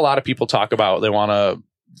 I know a lot of people talk about they want to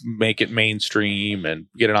make it mainstream and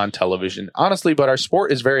get it on television. Honestly, but our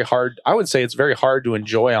sport is very hard. I would say it's very hard to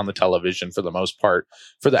enjoy on the television for the most part,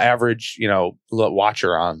 for the average,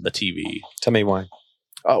 watcher on the TV. Tell me why.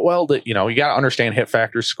 You got to understand hit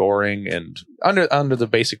factor scoring and under the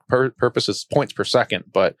basic purposes, points per second,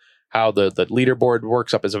 but how the leaderboard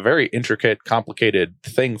works up is a very intricate, complicated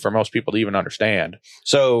thing for most people to even understand.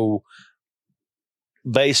 So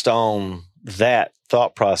based on that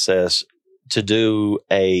thought process, to do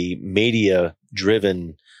a media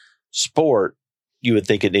driven sport, you would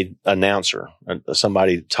think it need an announcer,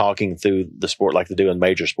 somebody talking through the sport like they do in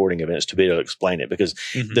major sporting events to be able to explain it, because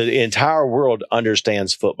the entire world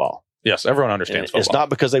understands football. Yes, everyone understands football. It's not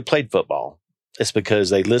because they played football. It's because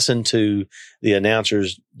they listen to the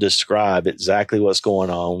announcers describe exactly what's going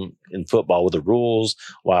on in football with the rules,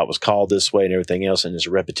 why it was called this way and everything else. And it's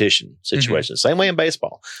a repetition situation. Same way in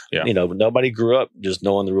baseball. Yeah. Nobody grew up just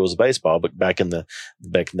knowing the rules of baseball, but back in the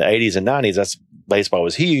 80s and 90s, baseball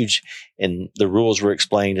was huge and the rules were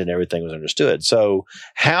explained and everything was understood. So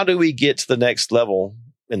how do we get to the next level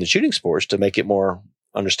in the shooting sports to make it more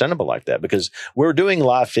understandable like that? Because we're doing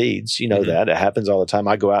live feeds, that it happens all the time.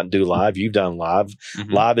 I go out and do live. You've done live.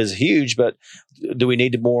 Live is huge, but do we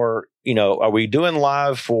need more, are we doing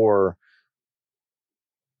live for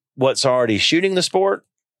what's already shooting the sport,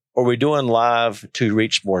 or are we doing live to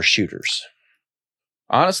reach more shooters?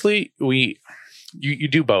 Honestly, you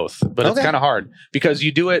do both, but it's kind of hard because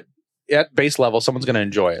you do it at base level. Someone's going to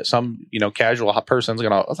enjoy it. Some, casual person's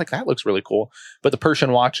going to, that looks really cool. But the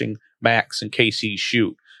person watching Max and KC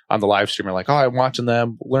shoot on the live stream are like, I'm watching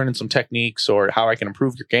them, learning some techniques or how I can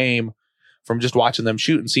improve your game from just watching them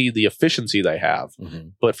shoot and see the efficiency they have.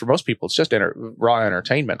 But for most people, it's just raw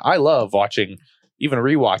entertainment. I love watching, even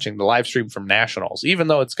rewatching the live stream from Nationals, even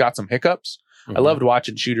though it's got some hiccups. I loved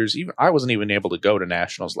watching shooters. I wasn't even able to go to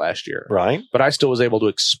Nationals last year. Right. But I still was able to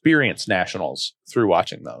experience Nationals through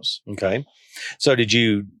watching those. Okay. So did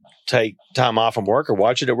you take time off from work or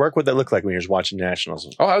watch it at work? What did that look like when you were watching Nationals?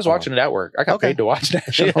 Oh, I was watching it at work. I got paid to watch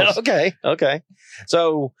Nationals. Okay.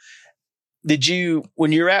 So did you,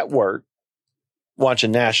 when you're at work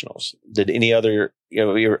watching Nationals, did any other,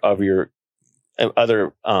 your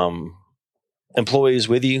other employees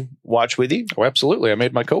with you watch with you? Oh, absolutely. I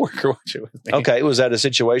made my coworker watch it with me. Okay. Was that a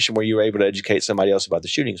situation where you were able to educate somebody else about the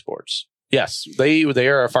shooting sports? Yes. They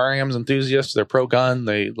are firearms enthusiasts. They're pro-gun.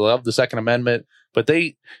 They love the Second Amendment, but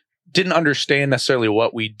they didn't understand necessarily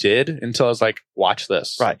what we did until I was like, watch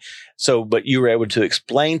this. Right. So, but you were able to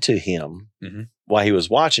explain to him while he was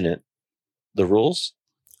watching it, the rules?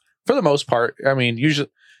 For the most part. I mean, usually,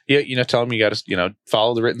 tell them you got to,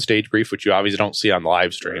 follow the written stage brief, which you obviously don't see on the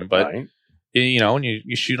live stream, but and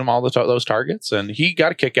you shoot him all those targets, and he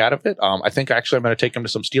got a kick out of it. I think actually I'm going to take him to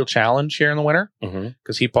some Steel Challenge here in the winter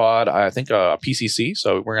because he bought, I think, a PCC.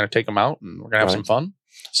 So we're going to take him out and we're going to have some fun.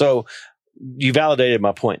 So you validated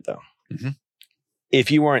my point, though.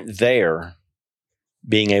 If you weren't there,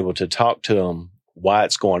 being able to talk to him why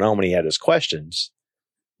it's going on when he had his questions,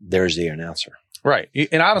 there's the announcer. Right.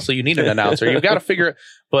 And honestly, you need an announcer. You've got to figure it.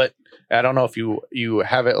 But I don't know if you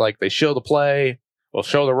have it like they show the play. We'll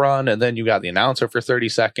show the run, and then you got the announcer for 30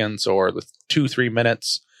 seconds or the 2-3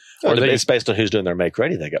 minutes. Or it's based on who's doing their make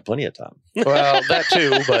ready. They got plenty of time. Well, that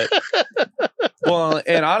too, but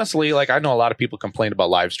and honestly, I know a lot of people complain about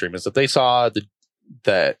live stream is that they saw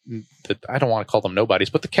the I don't want to call them nobodies,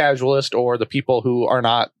 but the casualist or the people who are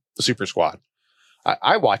not the super squad.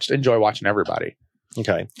 I enjoy watching everybody.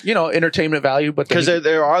 Okay. Entertainment value, but because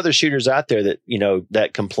there are other shooters out there that,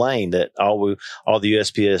 that complain that all the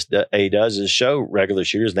USPSA does is show regular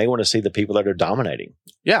shooters and they want to see the people that are dominating.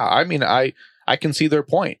 Yeah. I mean, I can see their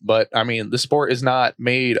point, but I mean, the sport is not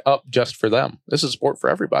made up just for them. This is a sport for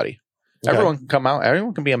everybody. Okay. Everyone can come out.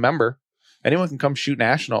 Everyone can be a member. Anyone can come shoot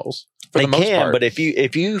Nationals for the most part. But if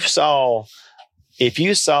you saw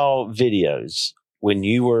videos when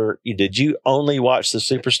did you only watch the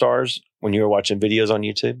superstars when you were watching videos on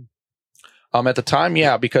YouTube? At the time,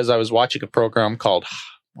 yeah, because I was watching a program called,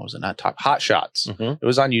 Hot Shots. It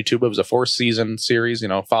was on YouTube. It was a 4-season series,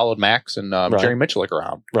 followed Max and Jerry Mitchell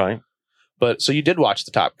around. Right. But so you did watch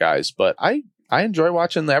the top guys, but I enjoy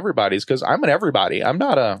watching the everybody's because I'm an everybody. I'm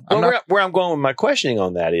not a. Where I'm going with my questioning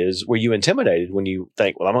on that is, were you intimidated when you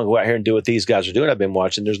think, well, I'm going to go out here and do what these guys are doing? I've been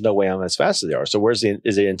watching. There's no way I'm as fast as they are. So is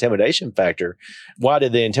the intimidation factor? Why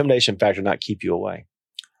did the intimidation factor not keep you away?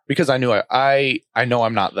 Because I knew I know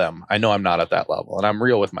I'm not them. I know I'm not at that level, and I'm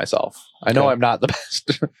real with myself. I know I'm not the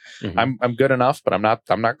best. I'm good enough, but I'm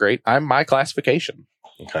not great. I'm my classification.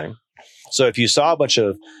 Okay. So if you saw a bunch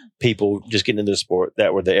of people just getting into the sport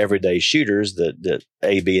that were the everyday shooters, the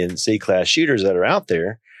A, B, and C class shooters that are out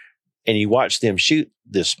there, and you watch them shoot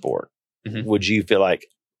this sport, would you feel like,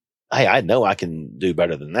 hey, I know I can do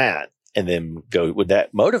better than that? And then would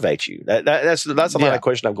that motivate you? That's a lot of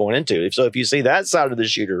question I'm going into. If you see that side of the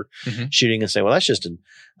shooter shooting and say, well, that's just an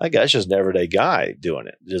everyday guy doing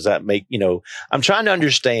it. Does that make, I'm trying to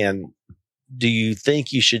understand, do you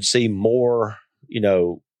think you should see more,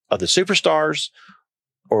 of the superstars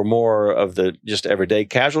or more of the just everyday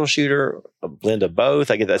casual shooter, a blend of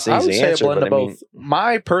both? I get that's an easy answer. A blend of both.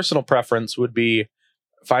 My personal preference would be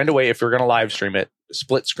find a way, if you're going to live stream it,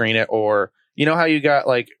 split screen it, or you know how you got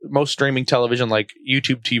like most streaming television, like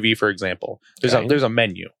YouTube TV, for example, there's a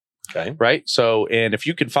menu. Okay. Right. So, and if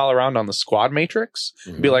you can follow around on the squad matrix,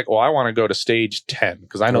 be like, well, I want to go to stage 10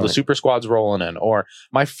 because I know the super squad's rolling in, or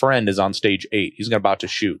my friend is on stage 8. He's about to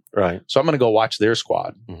shoot. Right. So I'm going to go watch their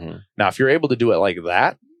squad. Now, if you're able to do it like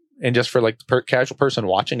that, and just for like the casual person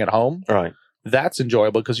watching at home, right, that's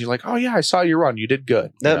enjoyable because you're like, oh yeah, I saw you run. You did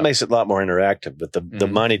good. That makes it a lot more interactive, but the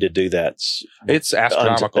money to do that's it's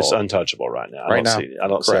astronomical. It's untouchable right now. I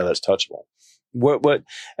don't say that's touchable. What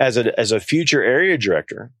as a future area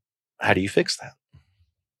director, how do you fix that?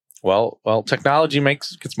 Well, technology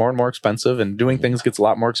gets more and more expensive, and doing things gets a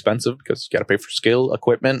lot more expensive because you got to pay for skill,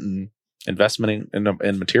 equipment, and investment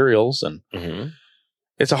in materials, and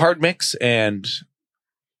it's a hard mix. And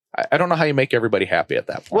I don't know how you make everybody happy at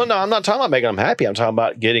that point. Well, no, I'm not talking about making them happy. I'm talking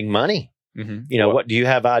about getting money. What do you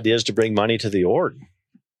have ideas to bring money to the org?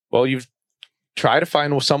 Well, you've tried to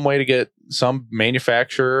find some way to get some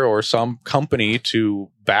manufacturer or some company to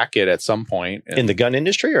back it at some point. In the gun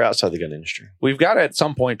industry or outside the gun industry? We've got to at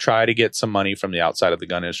some point try to get some money from the outside of the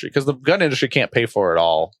gun industry because the gun industry can't pay for it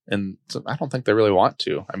all. And I don't think they really want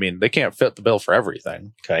to. I mean, they can't fit the bill for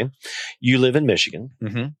everything. Okay. You live in Michigan.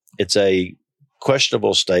 It's a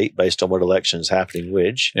questionable state based on what elections happening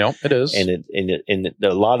which. It is. And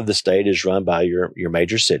a lot of the state is run by your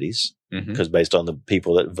major cities. Because based on the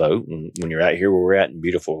people that vote, and when you're out here where we're at in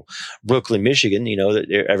beautiful Brooklyn, Michigan,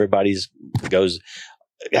 that everybody's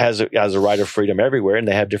has a right of freedom everywhere, and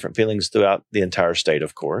they have different feelings throughout the entire state,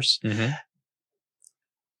 of course.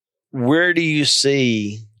 Where do you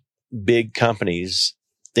see big companies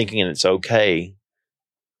thinking it's okay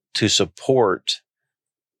to support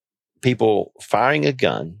people firing a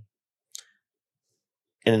gun,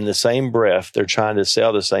 and in the same breath, they're trying to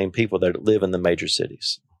sell the same people that live in the major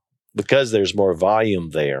cities? Because there's more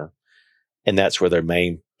volume there, and that's where their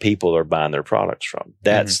main people are buying their products from.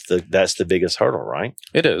 That's the biggest hurdle, right?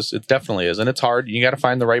 It is. It definitely is. And it's hard. You got to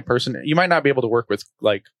find the right person. You might not be able to work with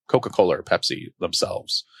like Coca-Cola or Pepsi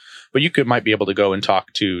themselves, but you might be able to go and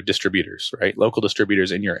talk to distributors, right? Local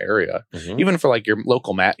distributors in your area, even for like your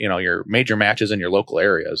local your major matches in your local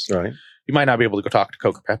areas. Right. You might not be able to go talk to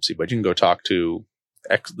Coca Pepsi, but you can go talk to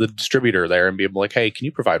the distributor there and be able like, hey, can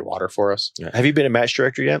you provide water for us? Have you been a match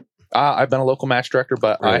director yet? I've been a local match director,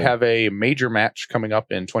 but I have a major match coming up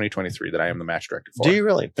in 2023 that I am the match director for. Do you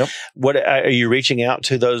really? Yep. What are you reaching out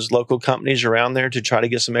to those local companies around there to try to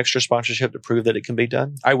get some extra sponsorship to prove that it can be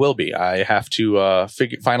done? I will be. I have to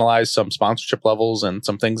finalize some sponsorship levels and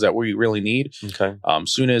some things that we really need. Okay.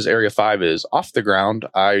 Soon as Area 5 is off the ground,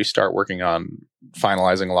 I start working on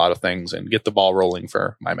finalizing a lot of things and get the ball rolling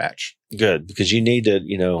for my match. Good, because you need to,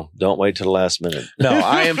 don't wait till the last minute. No,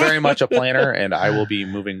 I am very much a planner, and I will be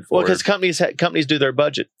moving forward. Well, because companies do their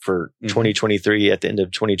budget for 2023 at the end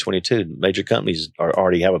of 2022. Major companies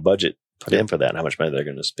already have a budget put in for that and how much money they're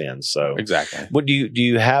going to spend. So exactly. What do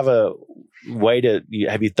you have a way to?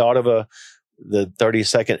 Have you thought of the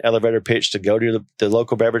 30-second elevator pitch to go to the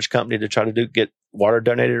local beverage company to try to get water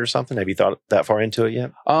donated or something? Have you thought that far into it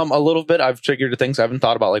yet? A little bit. I've figured things. I haven't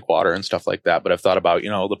thought about like water and stuff like that, but I've thought about,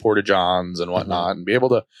 the Porta Johns and whatnot and be able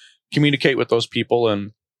to communicate with those people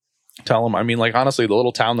and tell them. I mean, like, honestly, the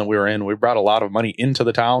little town that we were in, we brought a lot of money into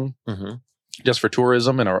the town just for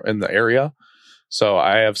tourism in the area. So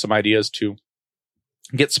I have some ideas to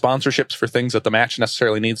get sponsorships for things that the match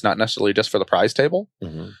necessarily needs, not necessarily just for the prize table,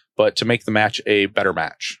 but to make the match a better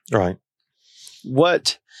match. Right.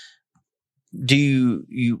 What do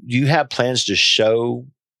you have plans to show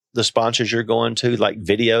the sponsors you're going to, like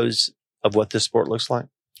videos of what this sport looks like?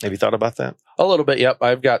 Have you thought about that? A little bit, yep. I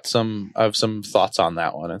have some thoughts on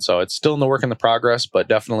that one, and so it's still in the work in the progress, but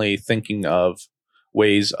definitely thinking of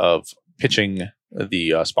ways of pitching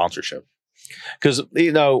the sponsorship. Because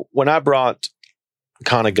when I brought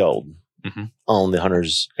Con of Gold on the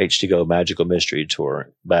Hunters HD Gold Magical Mystery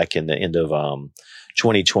Tour back in the end of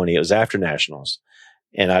 2020, it was after Nationals,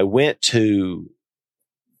 and I went to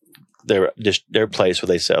their place where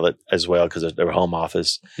they sell it as well because it's their home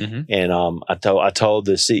office. And I told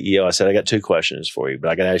the CEO, I said, I got 2 questions for you, but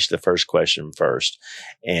I got to ask you the first question first.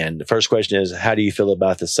 And the first question is, how do you feel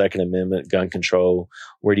about the Second Amendment, gun control?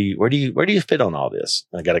 Where do you fit on all this?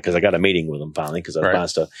 I got a meeting with him finally because I was buying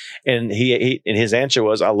stuff. And and his answer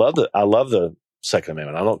was, I love the Second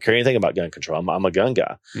Amendment. I don't care anything about gun control. I'm a gun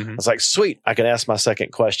guy. I was like, sweet, I can ask my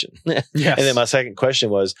second question. Yes. And then my second question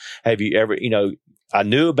was, have you ever, I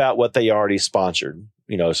knew about what they already sponsored,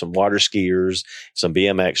 some water skiers, some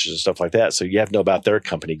BMXers and stuff like that. So you have to know about their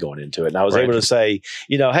company going into it. And I was able to say,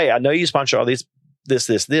 hey, I know you sponsor all these, this.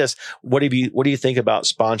 What do you think about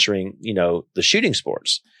sponsoring, the shooting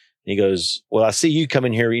sports? And he goes, well, I see you come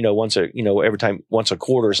in here, once a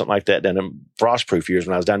quarter or something like that down in Frostproof years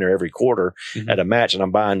when I was down there every quarter at a match, and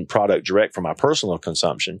I'm buying product direct for my personal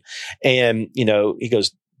consumption. And, he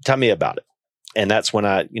goes, tell me about it. And that's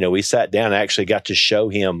when we sat down and I actually got to show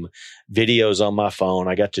him videos on my phone.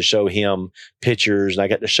 I got to show him pictures, and I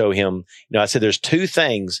got to show him, I said, there's 2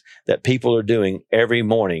 things that people are doing every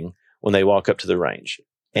morning when they walk up to the range,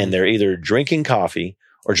 and they're either drinking coffee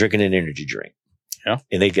or drinking an energy drink. Yeah.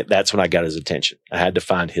 And that's when I got his attention. I had to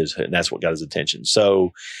find and that's what got his attention.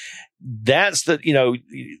 So that's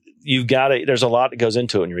you've got to, there's a lot that goes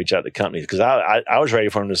into it when you reach out to companies. Cause I was ready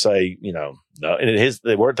for him to say, no. And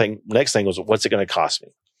the next thing was, what's it going to cost me?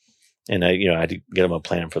 And I had to get him a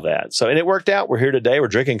plan for that. So, and it worked out. We're here today. We're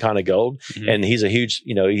drinking Con of Gold, and he's a huge,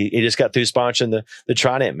 he just got through sponsoring the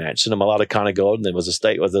Trident match. Sent him a lot of Con of Gold, and then was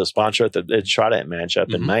a sponsor at the Trident match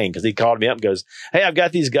up in Maine. Cause he called me up and goes, hey, I've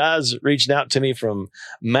got these guys reaching out to me from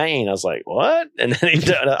Maine. I was like, what? And then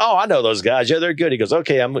I know those guys. Yeah, they're good. He goes,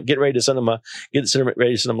 okay, I'm getting ready to send them a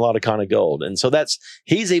lot of Con of Gold. And so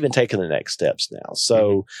he's even taking the next steps now.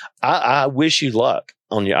 So I wish you luck.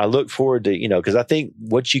 I look forward to, because I think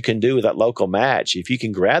what you can do with that local match, if you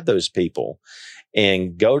can grab those people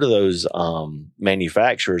and go to those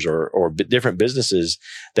manufacturers or different businesses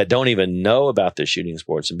that don't even know about the shooting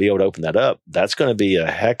sports and be able to open that up, that's going to be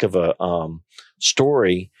a heck of a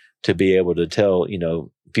story to be able to tell,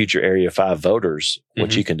 future Area 5 voters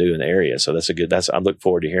what you can do in the area. So I look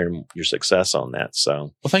forward to hearing your success on that.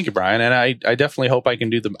 So, well, thank you, Brian. And I definitely hope I can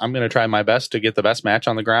I'm going to try my best to get the best match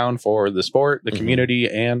on the ground for the sport, the community,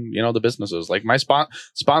 and, the businesses. Like my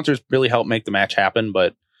sponsors really help make the match happen,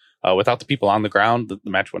 but without the people on the ground, the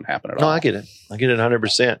match wouldn't happen at all. No, I get it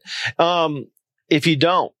 100%. If you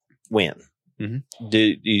don't win,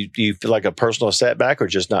 do you feel like a personal setback or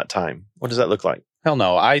just not time? What does that look like? Hell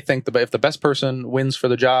no. I think if the best person wins for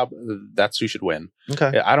the job, that's who should win.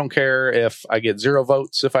 Okay. I don't care if I get 0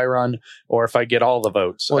 votes if I run or if I get all the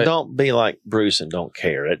votes. Well, don't be like Bruce and don't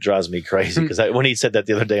care. It drives me crazy because when he said that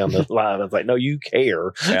the other day on the live, I was like, no, you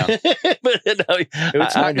care. Yeah. But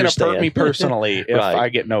it's not going to hurt me personally if I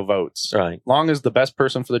get no votes. Right. Long as the best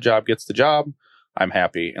person for the job gets the job, I'm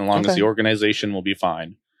happy. And long as the organization will be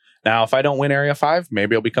fine. Now, if I don't win Area 5,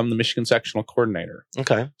 maybe I'll become the Michigan sectional coordinator.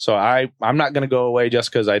 Okay. So I'm not going to go away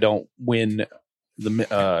just because I don't win the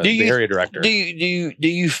area director. Do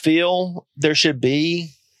you feel there should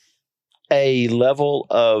be a level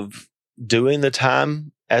of doing the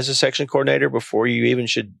time as a section coordinator before you even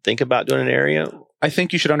should think about doing an area? I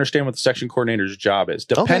think you should understand what the section coordinator's job is.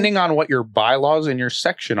 Depending on what your bylaws in your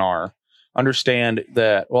section are, understand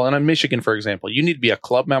that, well, in Michigan, for example, you need to be a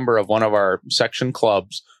club member of one of our section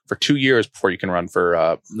clubs for 2 years before you can run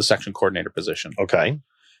for the section coordinator position. Okay.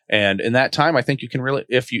 And in that time, I think you can really,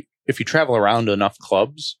 if you travel around to enough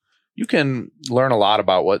clubs, you can learn a lot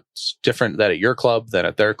about what's different that at your club than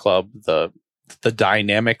at their club, the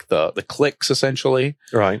dynamic, the cliques essentially.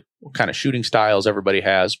 Right. What kind of shooting styles everybody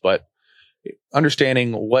has, but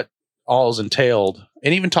understanding what all is entailed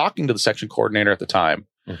and even talking to the section coordinator at the time.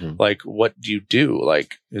 Like, what do you do?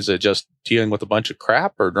 Like, is it just dealing with a bunch of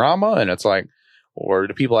crap or drama? And it's like, or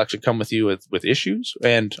do people actually come with you with issues?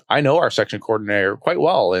 And I know our section coordinator quite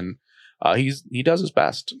well, and he does his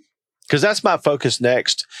best. Because that's my focus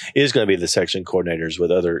next is going to be the section coordinators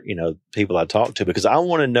with other, people I talk to, because I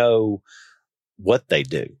want to know what they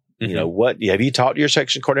do. Have you talked to your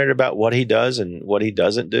section coordinator about what he does and what he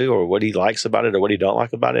doesn't do, or what he likes about it or what he don't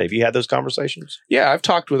like about it? Have you had those conversations? Yeah, I've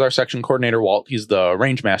talked with our section coordinator, Walt. He's the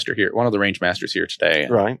range master here, one of the range masters here today.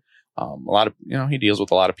 Right. A lot of, he deals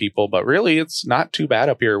with a lot of people, but really it's not too bad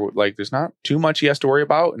up here. Like there's not too much he has to worry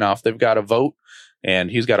about. Now, if they've got a vote and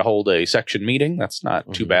he's got to hold a section meeting, that's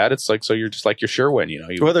not too bad. It's like, so you're just like your Sherwin,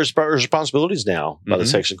 Well, there's responsibilities now by the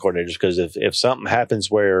section coordinators, because if something happens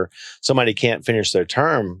where somebody can't finish their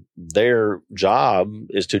term, their job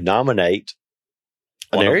is to nominate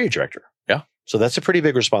an area director. Yeah. So that's a pretty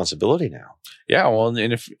big responsibility now. Yeah. Well,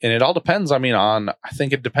 and it all depends. I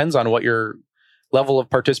think it depends on what your level of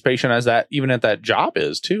participation even at that job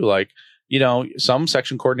is too. Like, some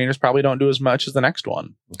section coordinators probably don't do as much as the next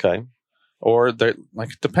one. Okay. Or they're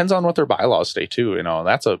like, it depends on what their bylaws say too.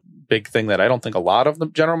 That's a big thing that I don't think a lot of the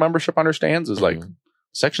general membership understands is like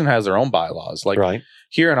section has their own bylaws. Like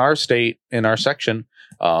here in our state, in our section,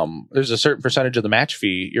 there's a certain percentage of the match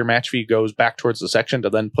fee. Your match fee goes back towards the section to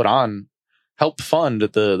then help fund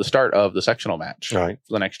the start of the sectional match for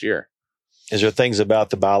the next year. Is there things about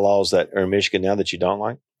the bylaws that are in Michigan now that you don't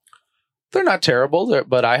like? They're not terrible,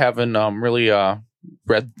 but I haven't really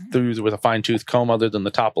read through with a fine tooth comb other than the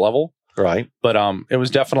top level. Right. But it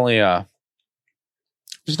was definitely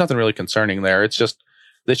there's nothing really concerning there. It's just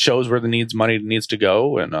that shows where the money needs to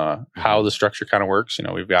go and how the structure kind of works.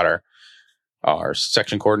 We've got our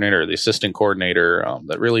section coordinator, the assistant coordinator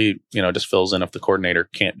that really, just fills in if the coordinator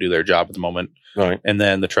can't do their job at the moment. Right. And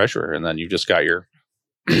then the treasurer. And then you've just got your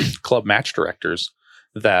club match directors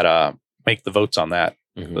that make the votes on that,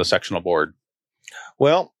 the sectional board.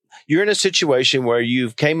 Well, you're in a situation where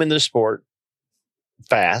you've came into the sport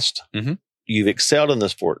fast. You've excelled in the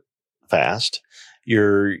sport fast.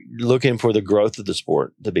 You're looking for the growth of the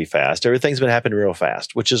sport to be fast. Everything's been happening real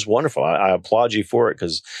fast, which is wonderful. I applaud you for it,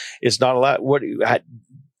 because it's not a lot.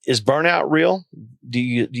 Is burnout real? Do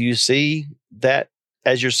you see that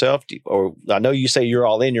as yourself? Or I know you say you're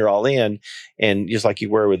all in, and just like you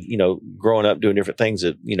were with, growing up doing different things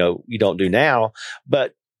that, you don't do now.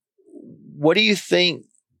 But what do you think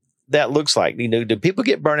that looks like? Do people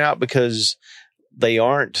get burnt out because they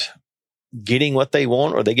aren't getting what they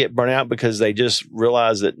want, or they get burnt out because they just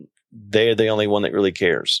realize that they're the only one that really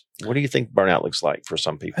cares? What do you think burnout looks like for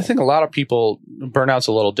some people? I think a lot of people, burnout's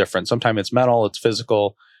a little different. Sometimes it's mental, it's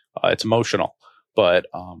physical, it's emotional, but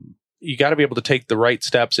you got to be able to take the right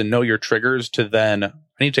steps and know your triggers to then, I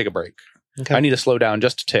need to take a break. Okay. I need to slow down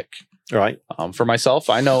just a tick. Right. For myself,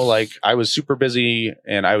 I know, like, I was super busy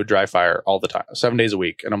and I would dry fire all the time, 7 days a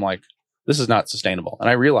week. And I'm like, this is not sustainable. And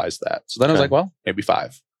I realized that. So then I was like, well, maybe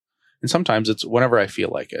 5. And sometimes it's whenever I feel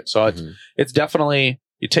like it. So it's definitely,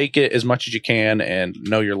 you take it as much as you can and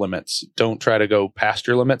know your limits. Don't try to go past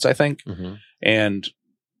your limits, I think. And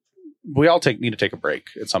we all need to take a break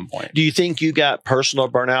at some point. Do you think you got personal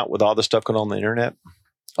burnout with all the stuff going on the internet?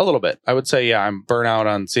 A little bit. I would say, yeah, I'm burnout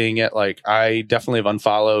on seeing it. Like, I definitely have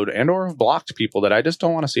unfollowed and or have blocked people that I just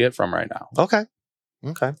don't want to see it from right now. Okay.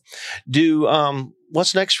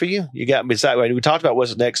 What's next for you? You got, besides, we talked about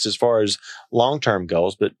what's next as far as long-term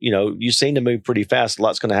goals, but you seem to move pretty fast. A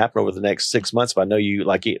lot's going to happen over the next 6 months. If I know you,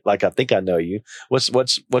 like I think I know you. What's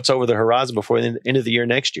over the horizon before the end of the year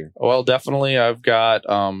next year? Well, definitely, I've got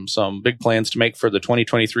some big plans to make for the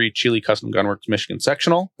 2023 Chile Custom Gunworks Michigan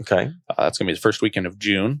Sectional. Okay, that's going to be the first weekend of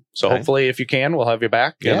June. So hopefully, if you can, we'll have you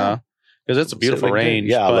back. Yeah, because it's a beautiful range.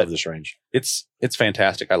 Yeah, I love this range. It's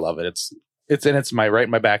fantastic. I love it. It's right in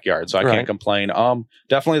my backyard, so I can't complain.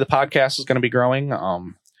 Definitely the podcast is going to be growing.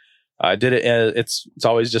 I did it. It's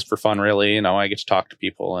always just for fun, really. I get to talk to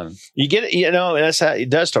people, and you get it. That's how it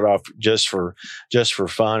does start off, just for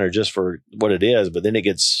fun or just for what it is. But then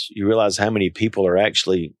you realize how many people are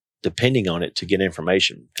actually depending on it to get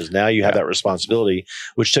information, because now you have that responsibility,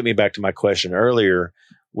 which took me back to my question earlier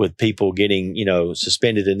with people getting,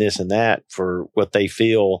 suspended in this and that for what they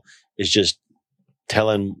feel is just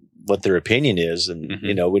telling what their opinion is. And,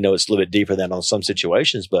 we know it's a little bit deeper than on some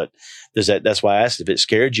situations, but that's why I asked if it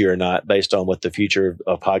scared you or not, based on what the future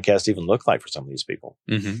of podcasts even look like for some of these people.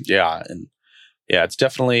 Yeah. And it's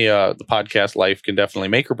definitely, the podcast life can definitely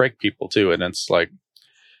make or break people too. And it's like,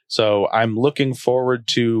 so I'm looking forward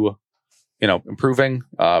to, improving,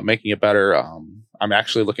 making it better. I'm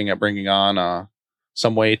actually looking at bringing on,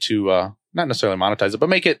 some way to, not necessarily monetize it, but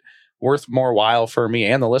make it worth more while for me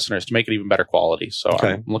and the listeners to make it even better quality. So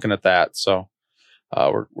I'm looking at that. So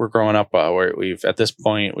we're growing up. We've at this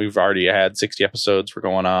point we've already had 60 episodes. We're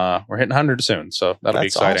hitting 100 soon. So that'll be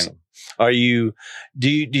exciting. Awesome.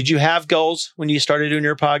 Did you have goals when you started doing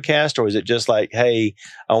your podcast, or was it just like, hey,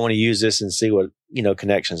 I want to use this and see what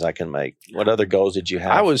connections I can make? What other goals did you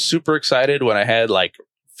have? I was super excited when I had like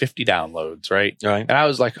 50 downloads, right? And I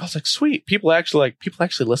was like, sweet. People actually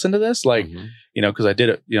listen to this. Like, because I did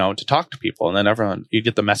it, to talk to people. And then you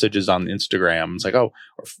get the messages on Instagram. It's like, oh,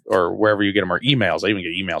 or wherever you get them, or emails. I even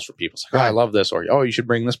get emails from people. It's like, oh, I love this. Or, oh, you should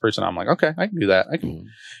bring this person. I'm like, okay, I can do that. I can.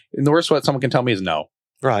 And the worst what someone can tell me is no.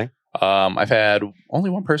 Right. I've had only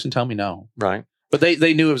one person tell me no. Right. But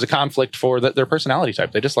they knew it was a conflict for their personality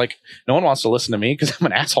type. They just no one wants to listen to me because I'm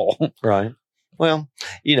an asshole. Right. Well,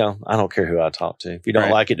 I don't care who I talk to. If you don't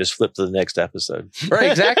like it, just flip to the next episode. Right,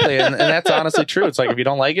 exactly. And that's honestly true. It's like, if you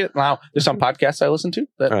don't like it, now there's some podcasts I listen to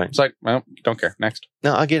that it's like, well, don't care. Next.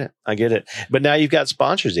 No, I get it. But now you've got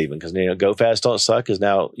sponsors even, because, Go Fast Don't Suck is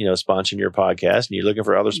now, sponsoring your podcast, and you're looking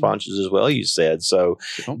for other sponsors as well, you said. So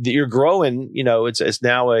you're growing, it's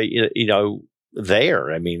now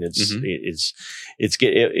there. I mean, it's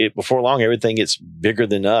before long, everything gets bigger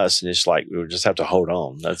than us, and it's like we just have to hold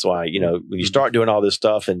on. That's why when you start doing all this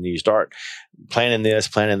stuff and you start planning this,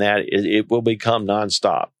 planning that, it will become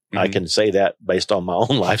nonstop. I can say that based on my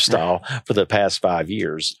own lifestyle for the past 5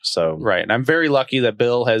 years. So right, and I'm very lucky that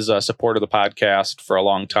Bill has supported the podcast for a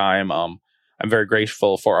long time. I'm very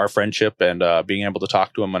grateful for our friendship and being able to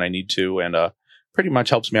talk to him when I need to, and pretty much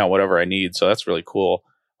helps me out whatever I need. So that's really cool.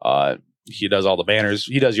 He does all the banners.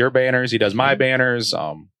 He does your banners. He does my banners.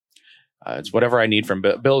 It's whatever I need from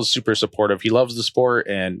Bill. Bill's super supportive. He loves the sport,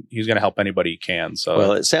 and he's going to help anybody he can. So,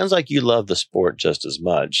 well, it sounds like you love the sport just as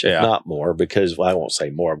much, if not more, because I won't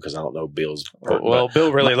say more because I don't know Bill's.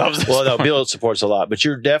 Bill really loves the sport. No, Bill supports a lot, but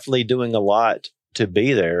you're definitely doing a lot to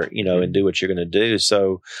be there, and do what you're going to do.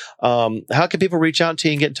 So, how can people reach out to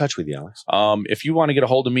you and get in touch with you, Alex? If you want to get a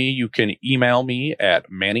hold of me, you can email me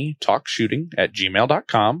at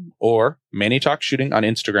mannytalkshooting@gmail.com or mannytalkshooting on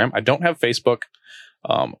Instagram. I don't have Facebook.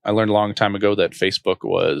 I learned a long time ago that Facebook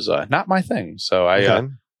was not my thing. So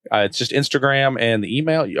it's just Instagram and the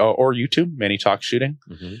email, or YouTube, Manny Talk Shooting.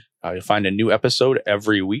 You'll find a new episode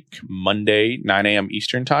every week, Monday, 9 a.m.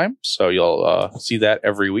 Eastern time. So you'll see that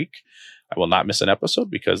every week. I will not miss an episode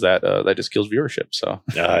because that just kills viewership. So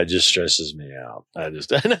it just stresses me out.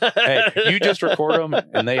 Hey, you just record them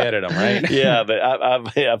and they edit them, right? Yeah, but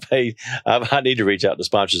I need to reach out to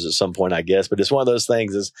sponsors at some point, I guess. But it's one of those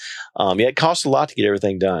things. It costs a lot to get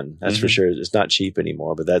everything done. That's for sure. It's not cheap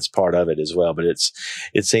anymore, but that's part of it as well. But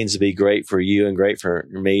it seems to be great for you and great for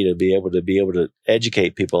me to be able to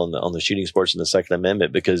educate people on the shooting sports and the Second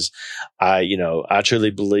Amendment, because I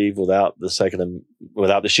truly believe without the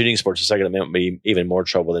shooting sports, the Second Amendment would be even more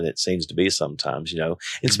trouble than it seems to be sometimes, And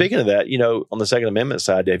speaking of that, on the Second Amendment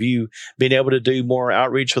side, have you been able to do more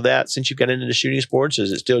outreach for that since you got into the shooting sports? Or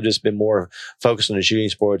has it still just been more focused on the shooting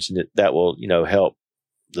sports, and that will, help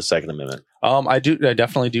the Second Amendment? I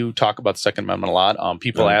definitely do talk about the Second Amendment a lot.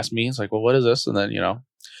 People ask me, it's like, well, what is this? And then,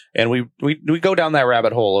 and we go down that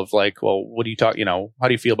rabbit hole of like, well, what do you talk, how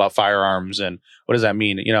do you feel about firearms and what does that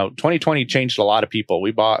mean? 2020 changed a lot of people.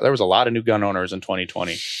 There was a lot of new gun owners in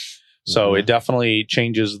 2020. So it definitely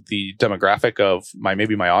changes the demographic of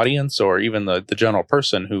maybe my audience, or even the general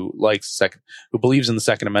person who who believes in the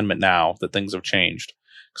Second Amendment now that things have changed,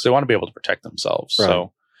 because they want to be able to protect themselves. Right.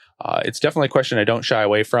 So it's definitely a question I don't shy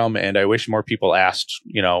away from. And I wish more people asked,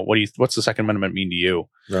 what's the Second Amendment mean to you?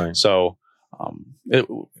 Right. So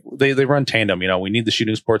they run tandem. We need the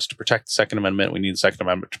shooting sports to protect the Second Amendment. We need the Second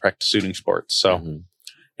Amendment to protect the shooting sports. So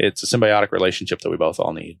it's a symbiotic relationship that we both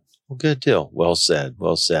all need. Well, good deal. Well said.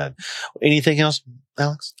 Well said. Anything else,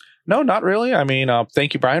 Alex? No, not really. I mean,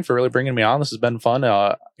 thank you, Brian, for really bringing me on. This has been fun.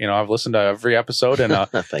 I've listened to every episode, and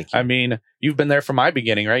thank you. I mean, you've been there from my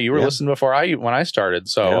beginning, right? You were listening before when I started.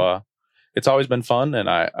 So it's always been fun, and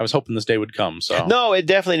I was hoping this day would come. So no, it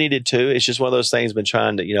definitely needed to. It's just one of those things. Been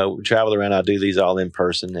trying to, travel around. I do these all in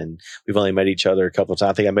person, and we've only met each other a couple of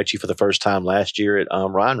times. I think I met you for the first time last year at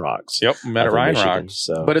Ryan Rocks. Yep, we met at Ryan Rocks.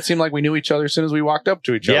 So. But it seemed like we knew each other as soon as we walked up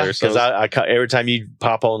to each other. Yeah, because I every time you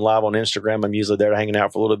pop on live on Instagram, I'm usually there hanging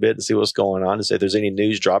out for a little bit to see what's going on, to see if there's any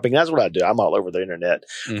news dropping. That's what I do. I'm all over the internet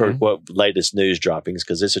for what latest news droppings,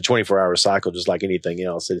 because it's a 24-hour cycle, just like anything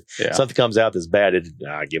else. If something comes out that's bad,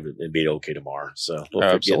 I give it, it'd be okay tomorrow. So.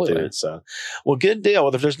 We'll get through it. So, well, good deal.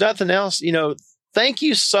 Well, if there's nothing else, thank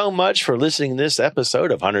you so much for listening to this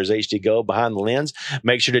episode of Hunters HD Gold Behind the Lens.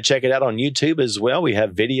 Make sure to check it out on YouTube as well. We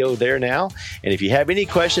have video there now. And if you have any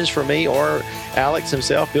questions for me or Alex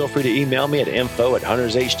himself, feel free to email me at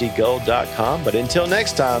info@huntershdgold.com. But until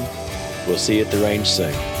next time, we'll see you at the range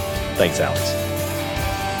soon. Thanks, Alex.